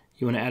phone,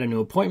 you want to add a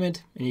new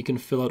appointment, and you can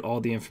fill out all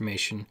the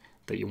information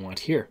that you want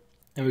here.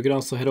 And we can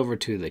also head over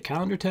to the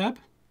calendar tab.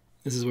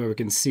 This is where we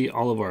can see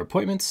all of our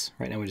appointments.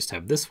 Right now we just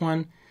have this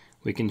one.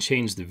 We can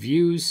change the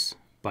views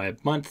by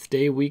month,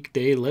 day, week,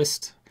 day,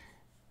 list.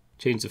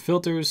 Change the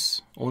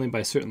filters only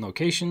by certain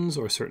locations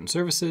or certain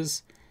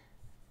services.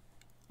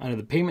 Under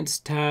the payments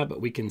tab,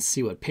 we can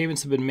see what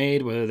payments have been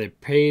made, whether they're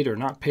paid or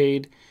not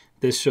paid.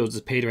 This shows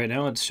it's paid right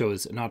now. It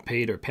shows not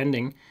paid or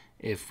pending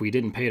if we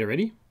didn't pay it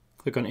already.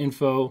 Click on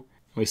info,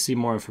 We see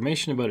more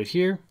information about it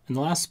here. And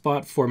the last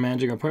spot for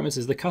managing appointments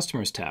is the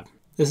Customers tab.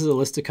 This is a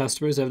list of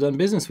customers that have done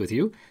business with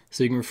you,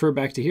 so you can refer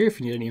back to here if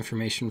you need any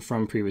information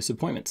from previous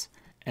appointments.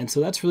 And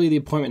so that's really the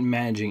appointment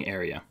managing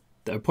area.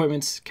 The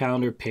appointments,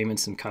 calendar,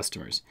 payments, and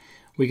customers.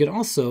 We can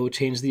also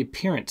change the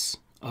appearance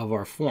of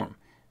our form.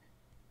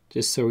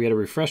 Just so we get a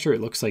refresher,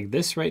 it looks like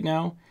this right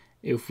now.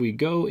 If we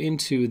go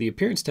into the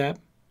Appearance tab,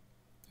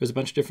 there's a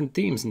bunch of different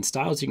themes and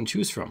styles you can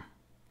choose from.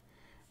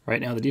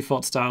 Right now the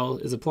default style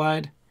is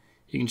applied.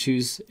 You can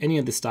choose any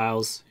of the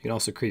styles. You can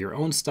also create your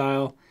own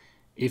style.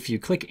 If you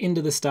click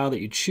into the style that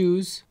you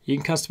choose, you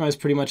can customize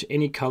pretty much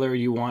any color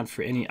you want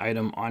for any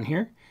item on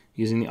here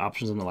using the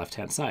options on the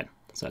left-hand side.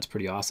 So that's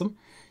pretty awesome.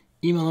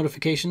 Email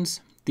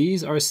notifications.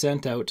 These are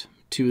sent out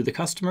to the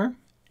customer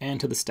and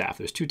to the staff.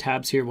 There's two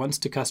tabs here, one's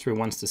to customer,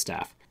 one's to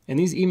staff. And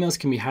these emails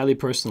can be highly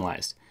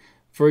personalized.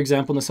 For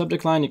example, in the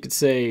subject line, you could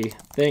say,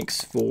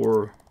 thanks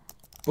for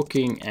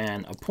booking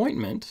an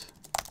appointment.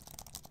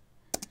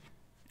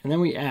 And then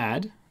we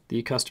add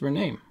the customer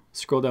name.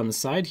 Scroll down the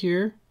side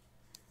here.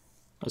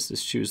 Let's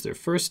just choose their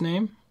first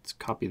name. Let's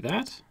copy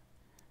that,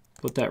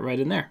 put that right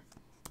in there.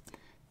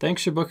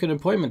 Thanks for booking an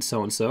appointment,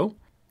 so-and-so.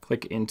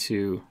 Click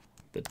into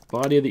the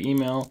body of the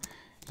email.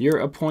 Your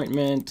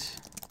appointment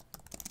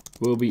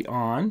will be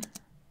on,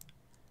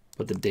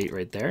 put the date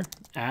right there,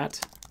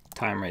 at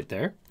time right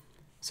there.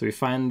 So we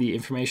find the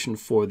information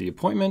for the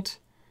appointment.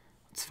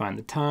 Let's find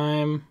the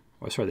time,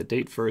 or sorry, the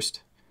date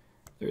first.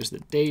 There's the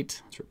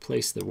date. Let's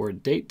replace the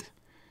word date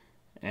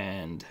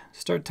and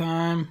start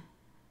time.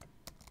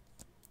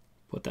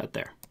 Put that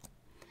there.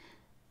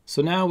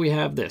 So now we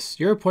have this.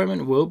 Your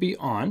appointment will be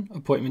on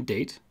appointment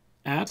date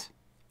at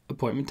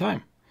appointment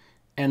time.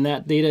 And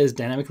that data is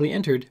dynamically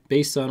entered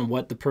based on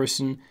what the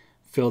person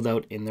filled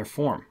out in their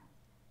form.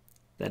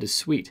 That is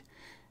sweet.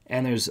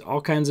 And there's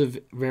all kinds of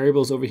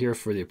variables over here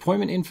for the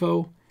appointment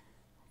info,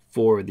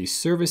 for the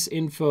service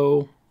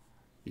info,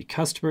 the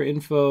customer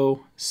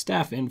info,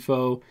 staff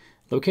info,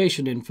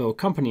 location info,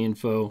 company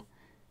info,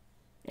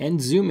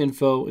 and Zoom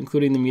info,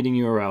 including the meeting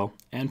URL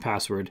and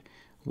password,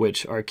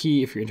 which are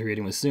key if you're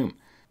integrating with Zoom.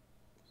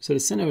 So to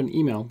send out an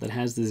email that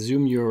has the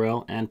Zoom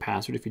URL and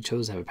password, if you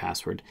chose to have a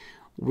password,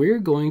 we're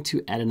going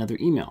to add another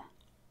email.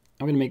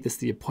 I'm going to make this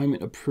the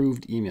appointment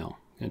approved email.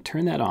 I'm going to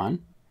turn that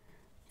on.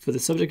 For the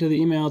subject of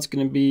the email, it's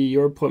going to be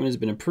your appointment has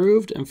been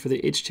approved. And for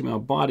the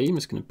HTML body, I'm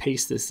just going to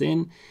paste this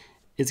in.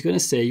 It's going to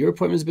say your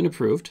appointment has been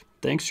approved.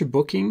 Thanks for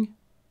booking,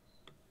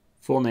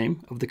 full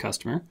name of the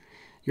customer.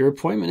 Your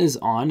appointment is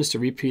on, just a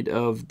repeat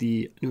of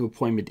the new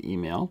appointment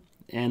email.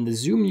 And the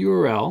Zoom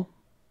URL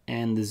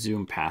and the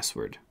Zoom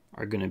password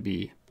are going to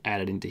be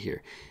added into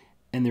here.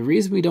 And the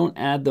reason we don't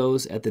add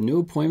those at the new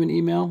appointment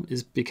email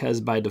is because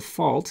by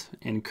default,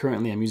 and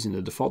currently I'm using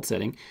the default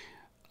setting,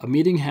 a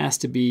meeting has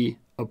to be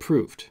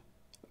approved.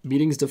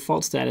 Meeting's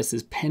default status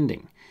is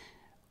pending.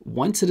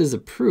 Once it is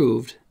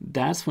approved,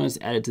 that's when it's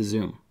added to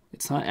Zoom.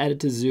 It's not added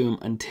to Zoom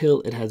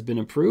until it has been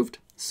approved.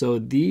 So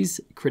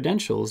these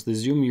credentials, the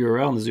Zoom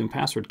URL and the Zoom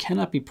password,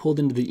 cannot be pulled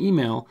into the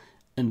email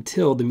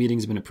until the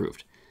meeting's been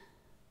approved.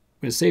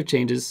 I'm going to save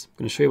changes. I'm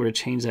going to show you where to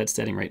change that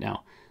setting right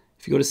now.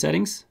 If you go to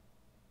Settings,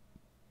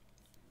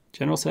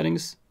 General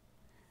Settings,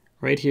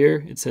 right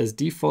here it says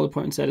Default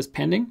Appointment Status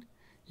Pending.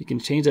 You can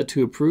change that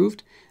to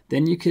Approved.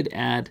 Then you could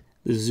add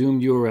the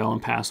Zoom URL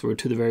and password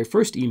to the very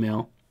first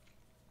email,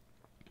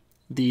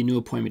 the new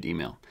appointment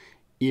email.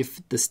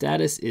 If the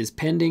status is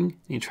pending and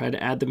you try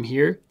to add them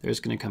here, there's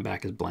going to come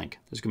back as blank.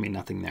 There's going to be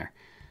nothing there.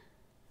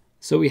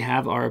 So we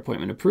have our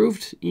appointment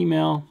approved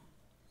email.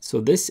 So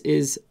this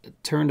is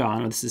turned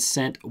on, or this is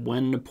sent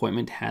when an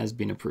appointment has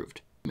been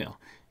approved. Email.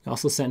 You can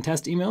also send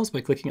test emails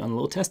by clicking on the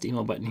little test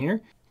email button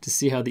here to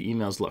see how the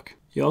emails look.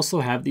 You also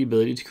have the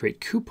ability to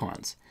create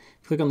coupons.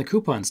 Click on the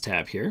Coupons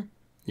tab here.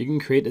 You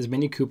can create as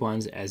many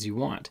coupons as you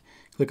want.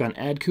 Click on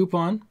Add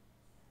Coupon.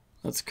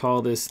 Let's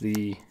call this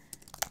the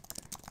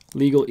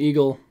Legal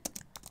Eagle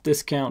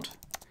discount.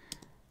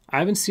 I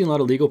haven't seen a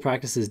lot of legal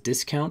practices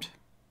discount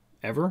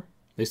ever,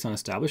 based on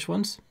established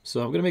ones.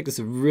 So I'm going to make this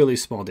a really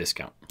small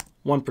discount,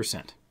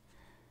 1%.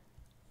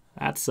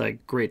 That's a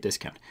great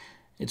discount.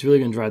 It's really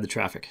going to drive the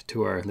traffic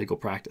to our legal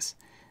practice.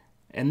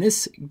 And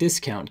this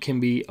discount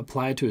can be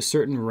applied to a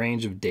certain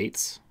range of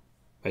dates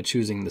by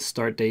choosing the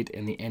start date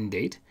and the end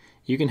date.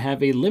 You can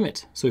have a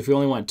limit. So if you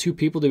only want 2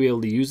 people to be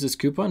able to use this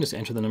coupon, just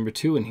enter the number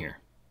 2 in here.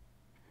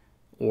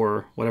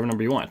 Or whatever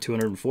number you want,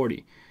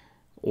 240.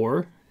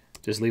 Or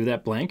just leave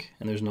that blank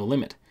and there's no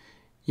limit.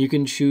 You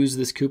can choose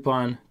this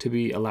coupon to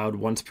be allowed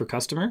once per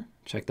customer.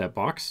 Check that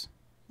box.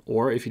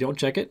 Or if you don't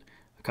check it,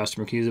 a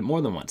customer can use it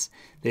more than once.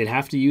 They'd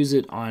have to use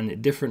it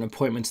on different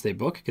appointments they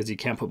book because you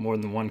can't put more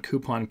than 1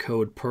 coupon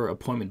code per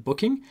appointment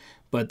booking,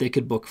 but they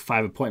could book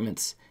 5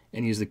 appointments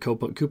and use the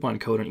coupon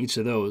code on each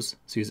of those,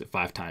 so use it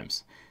 5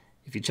 times.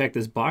 If you check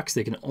this box,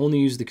 they can only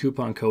use the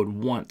coupon code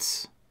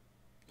once.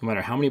 No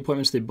matter how many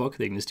appointments they book,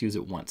 they can just use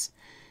it once.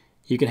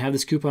 You can have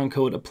this coupon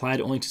code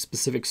applied only to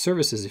specific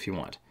services if you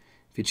want.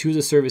 If you choose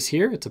a service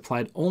here, it's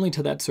applied only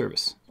to that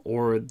service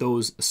or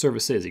those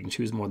services. You can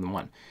choose more than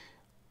one.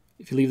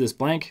 If you leave this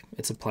blank,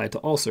 it's applied to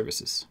all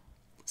services.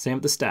 Same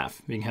with the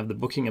staff. You can have the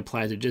booking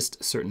apply to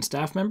just certain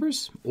staff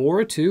members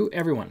or to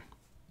everyone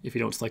if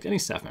you don't select any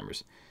staff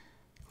members.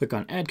 Click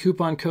on Add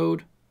Coupon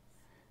Code,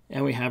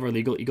 and we have our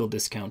Legal Eagle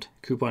Discount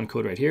coupon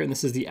code right here, and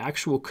this is the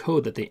actual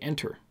code that they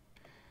enter.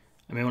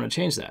 I may want to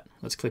change that.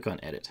 Let's click on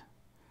Edit.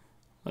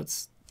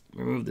 Let's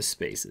remove the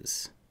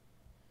spaces.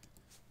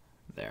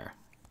 There.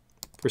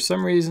 For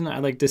some reason, I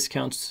like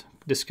discount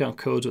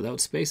codes without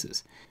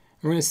spaces.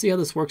 We're going to see how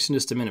this works in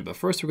just a minute, but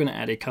first we're going to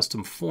add a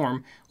custom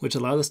form which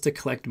allows us to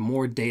collect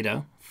more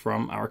data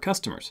from our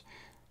customers.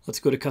 Let's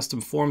go to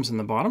Custom Forms in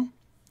the bottom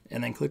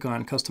and then click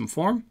on Custom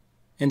Form.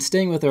 And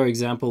staying with our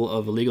example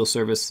of a legal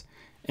service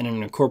and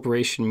an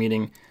incorporation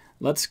meeting,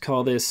 let's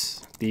call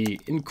this the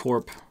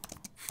Incorp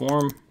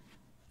form.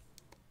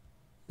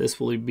 This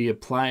will be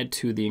applied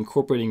to the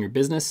Incorporating Your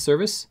Business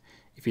service.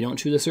 If you don't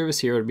choose a service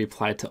here, it would be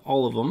applied to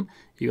all of them.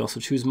 You can also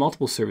choose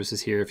multiple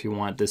services here if you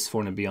want this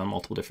form to be on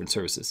multiple different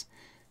services.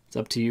 It's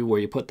up to you where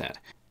you put that.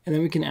 And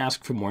then we can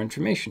ask for more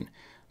information.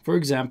 For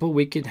example,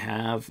 we could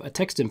have a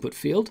text input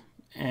field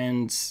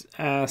and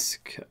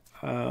ask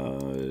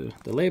the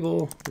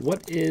label,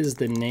 what is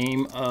the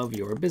name of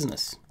your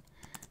business?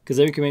 Because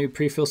then we can maybe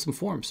pre-fill some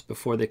forms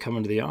before they come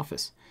into the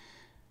office.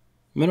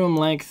 Minimum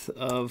length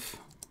of,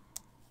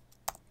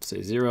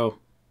 say 0,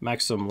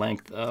 maximum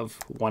length of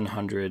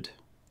 100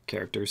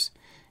 characters,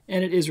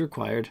 and it is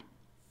required.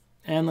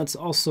 And let's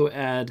also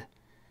add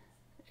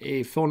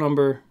a phone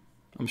number.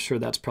 I'm sure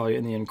that's probably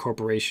in the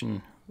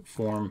incorporation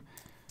form.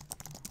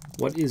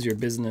 What is your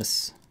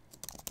business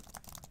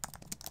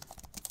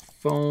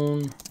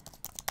phone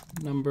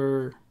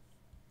number?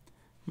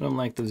 Minimum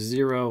length of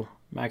 0,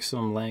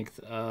 maximum length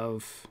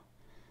of,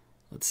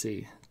 let's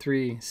see,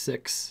 3,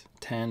 6,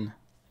 10,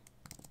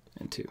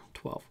 and 2,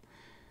 12.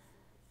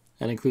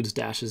 That includes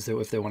dashes though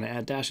if they want to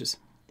add dashes.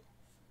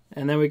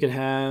 And then we could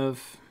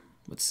have,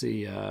 let's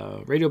see,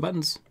 radio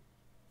buttons.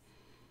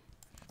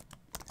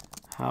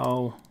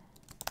 How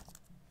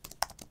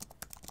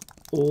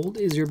old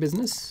is your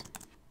business?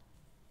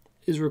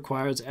 Is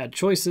required to add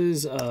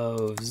choices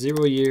of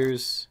 0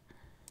 years,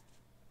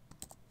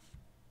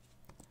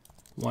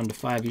 1 to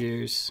 5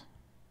 years,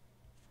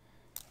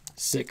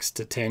 6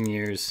 to 10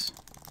 years.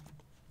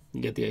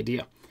 You get the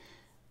idea.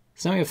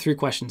 So now we have 3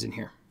 questions in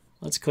here.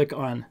 Let's click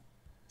on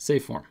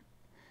Save Form.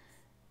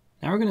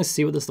 Now we're going to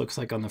see what this looks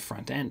like on the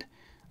front end.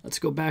 Let's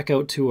go back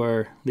out to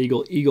our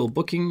Legal Eagle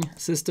booking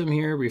system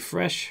here,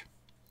 refresh.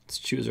 Let's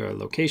choose our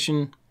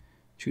location,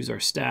 choose our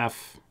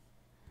staff,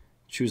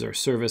 choose our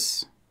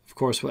service. Of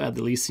course, we'll add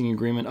the leasing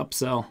agreement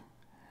upsell.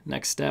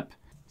 Next step,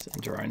 let's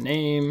enter our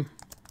name,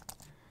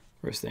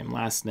 first name,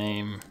 last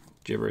name,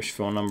 gibberish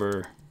phone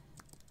number.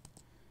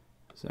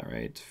 Is that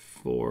right?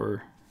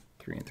 4,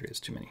 3, and 3 is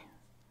too many.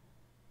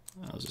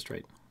 I was just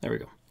right. There we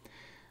go.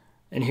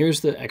 And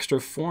here's the extra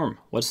form.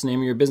 What's the name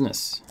of your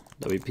business?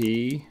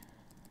 WP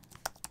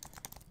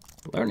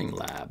Learning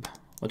Lab.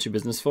 What's your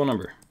business phone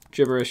number?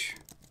 Gibberish.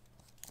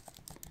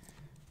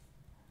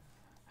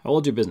 How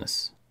old is your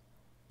business?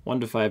 1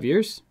 to 5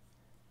 years.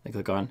 Then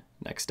click on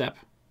Next Step.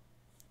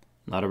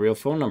 Not a real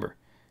phone number.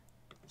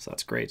 So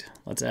that's great.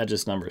 Let's add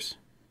just numbers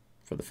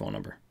for the phone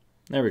number.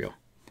 There we go.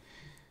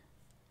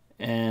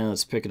 And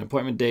let's pick an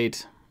appointment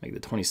date. Make the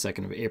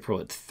 22nd of April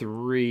at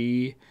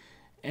 3.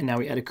 And now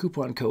we add a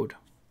coupon code.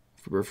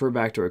 If we refer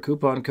back to our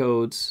coupon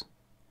codes,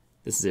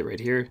 this is it right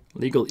here.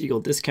 Legal Eagle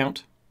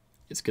Discount.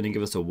 It's going to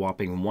give us a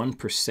whopping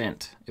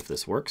 1% if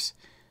this works.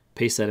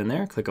 Paste that in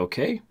there. Click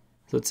OK.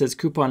 So it says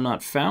coupon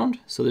not found,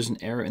 so there's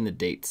an error in the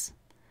dates.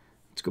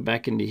 Let's go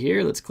back into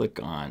here. Let's click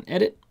on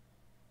Edit.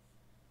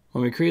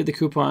 When we created the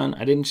coupon,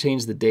 I didn't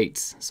change the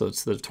dates. So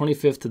it's the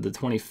 25th to the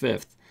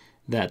 25th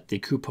that the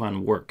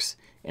coupon works.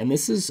 And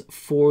this is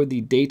for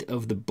the date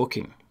of the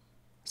booking.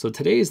 So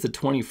today is the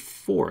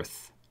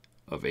 24th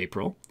of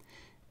April.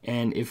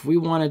 And if we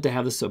wanted to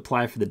have this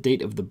apply for the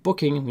date of the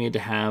booking, we need to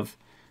have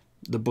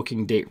the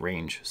booking date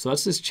range. So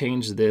let's just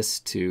change this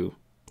to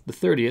the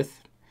 30th.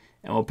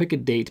 And we'll pick a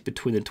date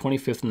between the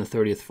 25th and the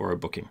 30th for our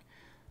booking.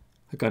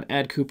 Click on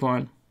Add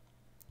Coupon.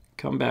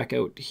 Come back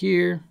out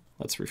here.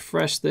 Let's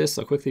refresh this.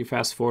 I'll quickly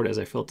fast forward as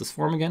I fill out this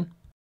form again.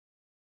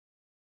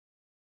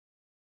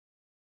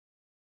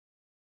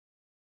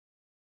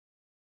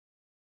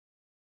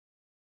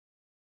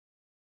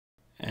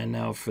 And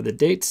now for the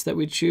dates that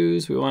we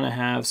choose, we want to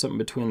have something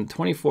between the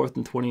 24th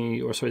and the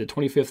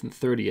 25th and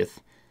 30th.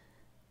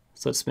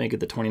 So let's make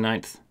it the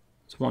 29th.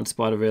 There's one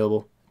spot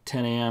available,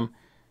 10 a.m.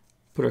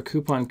 Put our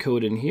coupon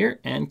code in here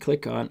and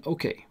click on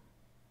OK.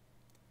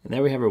 And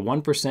there we have our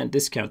 1%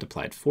 discount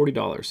applied,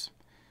 $40.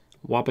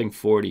 Whopping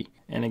 40.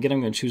 And again,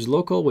 I'm going to choose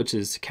local, which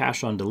is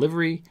cash on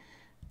delivery,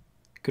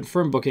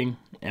 confirm booking,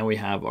 and we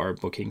have our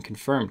booking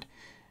confirmed.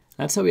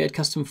 That's how we add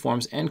custom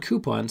forms and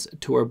coupons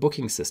to our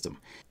booking system.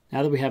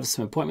 Now that we have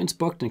some appointments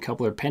booked and a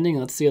couple are pending,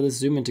 let's see how this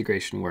Zoom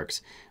integration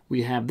works.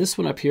 We have this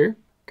one up here,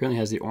 currently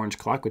has the orange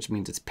clock, which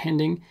means it's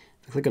pending.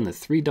 If I click on the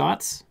 3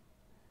 dots,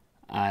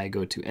 I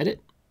go to Edit,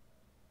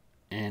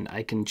 and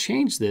I can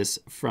change this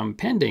from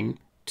pending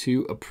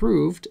to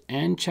approved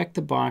and check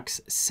the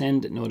box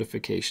Send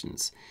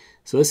Notifications.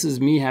 So this is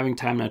me having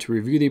time now to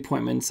review the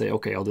appointment, say,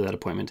 okay, I'll do that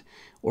appointment,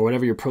 or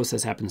whatever your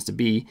process happens to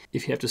be.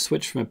 If you have to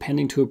switch from a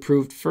pending to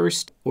approved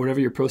first, or whatever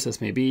your process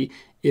may be,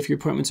 if your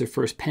appointments are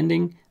first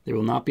pending, they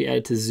will not be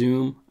added to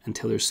Zoom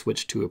until they're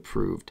switched to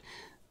approved.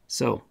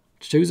 So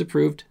choose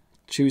approved,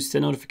 choose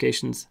send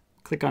notifications,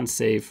 click on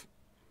save.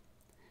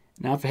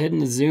 Now if I head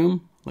into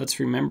Zoom, let's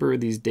remember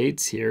these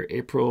dates here,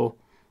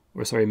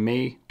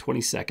 May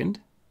 22nd.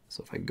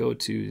 So if I go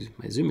to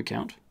my Zoom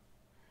account,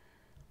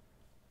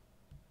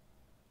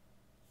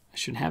 I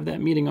should have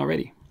that meeting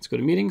already. Let's go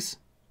to meetings,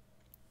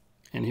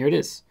 and here it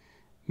is,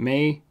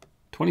 May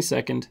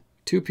 22nd,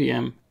 2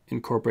 p.m.,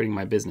 incorporating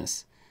my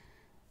business.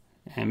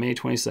 And May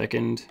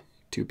 22nd,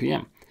 2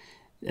 p.m.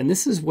 And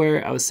this is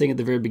where I was saying at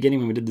the very beginning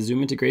when we did the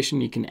Zoom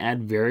integration, you can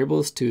add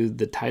variables to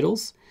the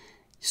titles.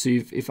 So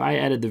if I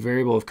added the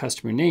variable of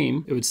customer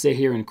name, it would say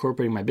here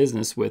incorporating my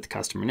business with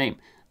customer name.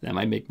 That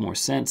might make more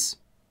sense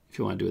if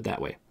you want to do it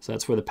that way. So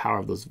that's where the power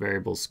of those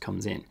variables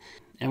comes in.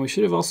 And we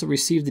should have also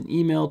received an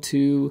email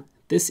to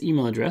this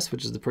email address,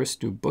 which is the person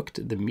who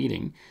booked the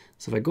meeting.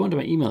 So if I go into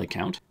my email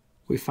account,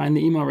 we find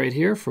the email right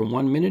here from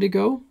 1 minute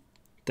ago.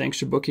 Thanks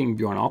for booking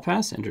Bjorn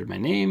Allpass. Entered my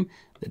name,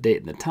 the date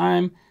and the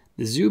time,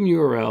 the Zoom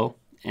URL,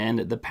 and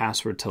the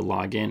password to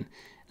log in.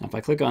 Now if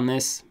I click on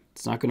this,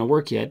 it's not going to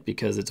work yet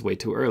because it's way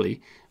too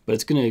early, but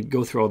it's going to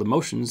go through all the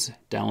motions,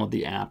 download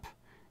the app,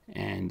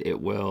 and it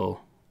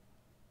will.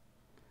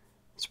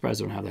 I'm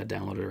surprised I don't have that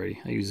downloaded already.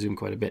 I use Zoom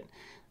quite a bit.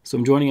 So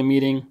I'm joining a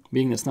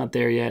meeting that's not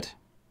there yet,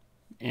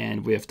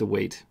 and we have to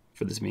wait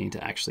for this meeting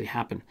to actually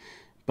happen.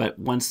 But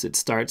once it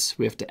starts,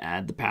 we have to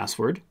add the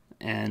password,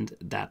 and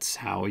that's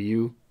how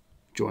you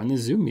join the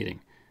Zoom meeting.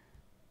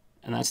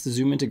 And that's the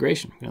Zoom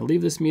integration. I'm going to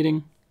leave this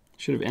meeting.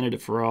 Should have ended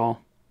it for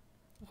all.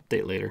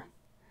 Update later.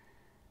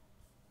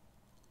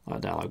 A lot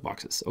of dialog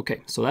boxes.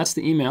 Okay, so that's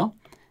the email,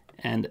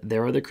 and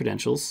there are the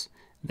credentials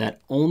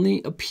that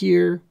only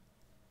appear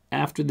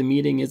after the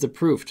meeting is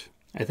approved.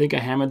 I think I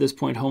hammered this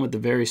point home at the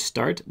very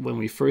start when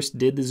we first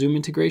did the Zoom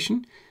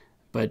integration,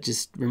 but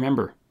just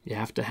remember, you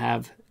have to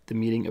have the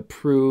meeting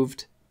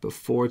approved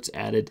before it's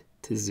added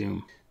to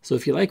Zoom. So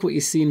if you like what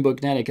you see in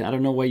Booknetic, and I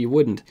don't know why you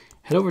wouldn't,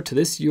 head over to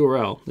this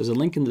URL. There's a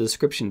link in the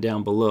description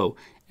down below,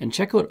 and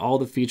check out all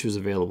the features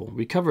available.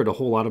 We covered a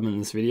whole lot of them in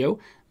this video,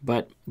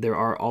 but there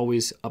are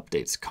always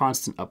updates,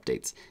 constant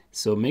updates.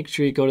 So make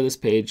sure you go to this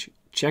page,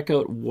 check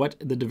out what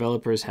the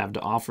developers have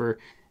to offer,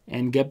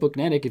 and get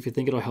Booknetic if you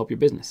think it'll help your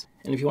business.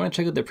 And if you want to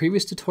check out the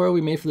previous tutorial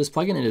we made for this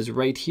plugin, it is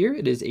right here.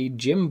 It is a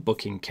gym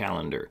booking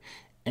calendar.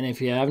 And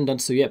if you haven't done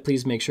so yet,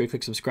 please make sure you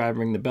click subscribe and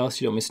ring the bell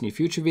so you don't miss any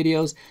future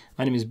videos.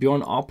 My name is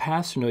Bjorn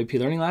Allpass from WP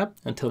Learning Lab.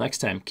 Until next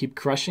time, keep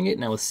crushing it,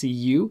 and I will see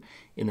you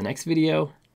in the next video.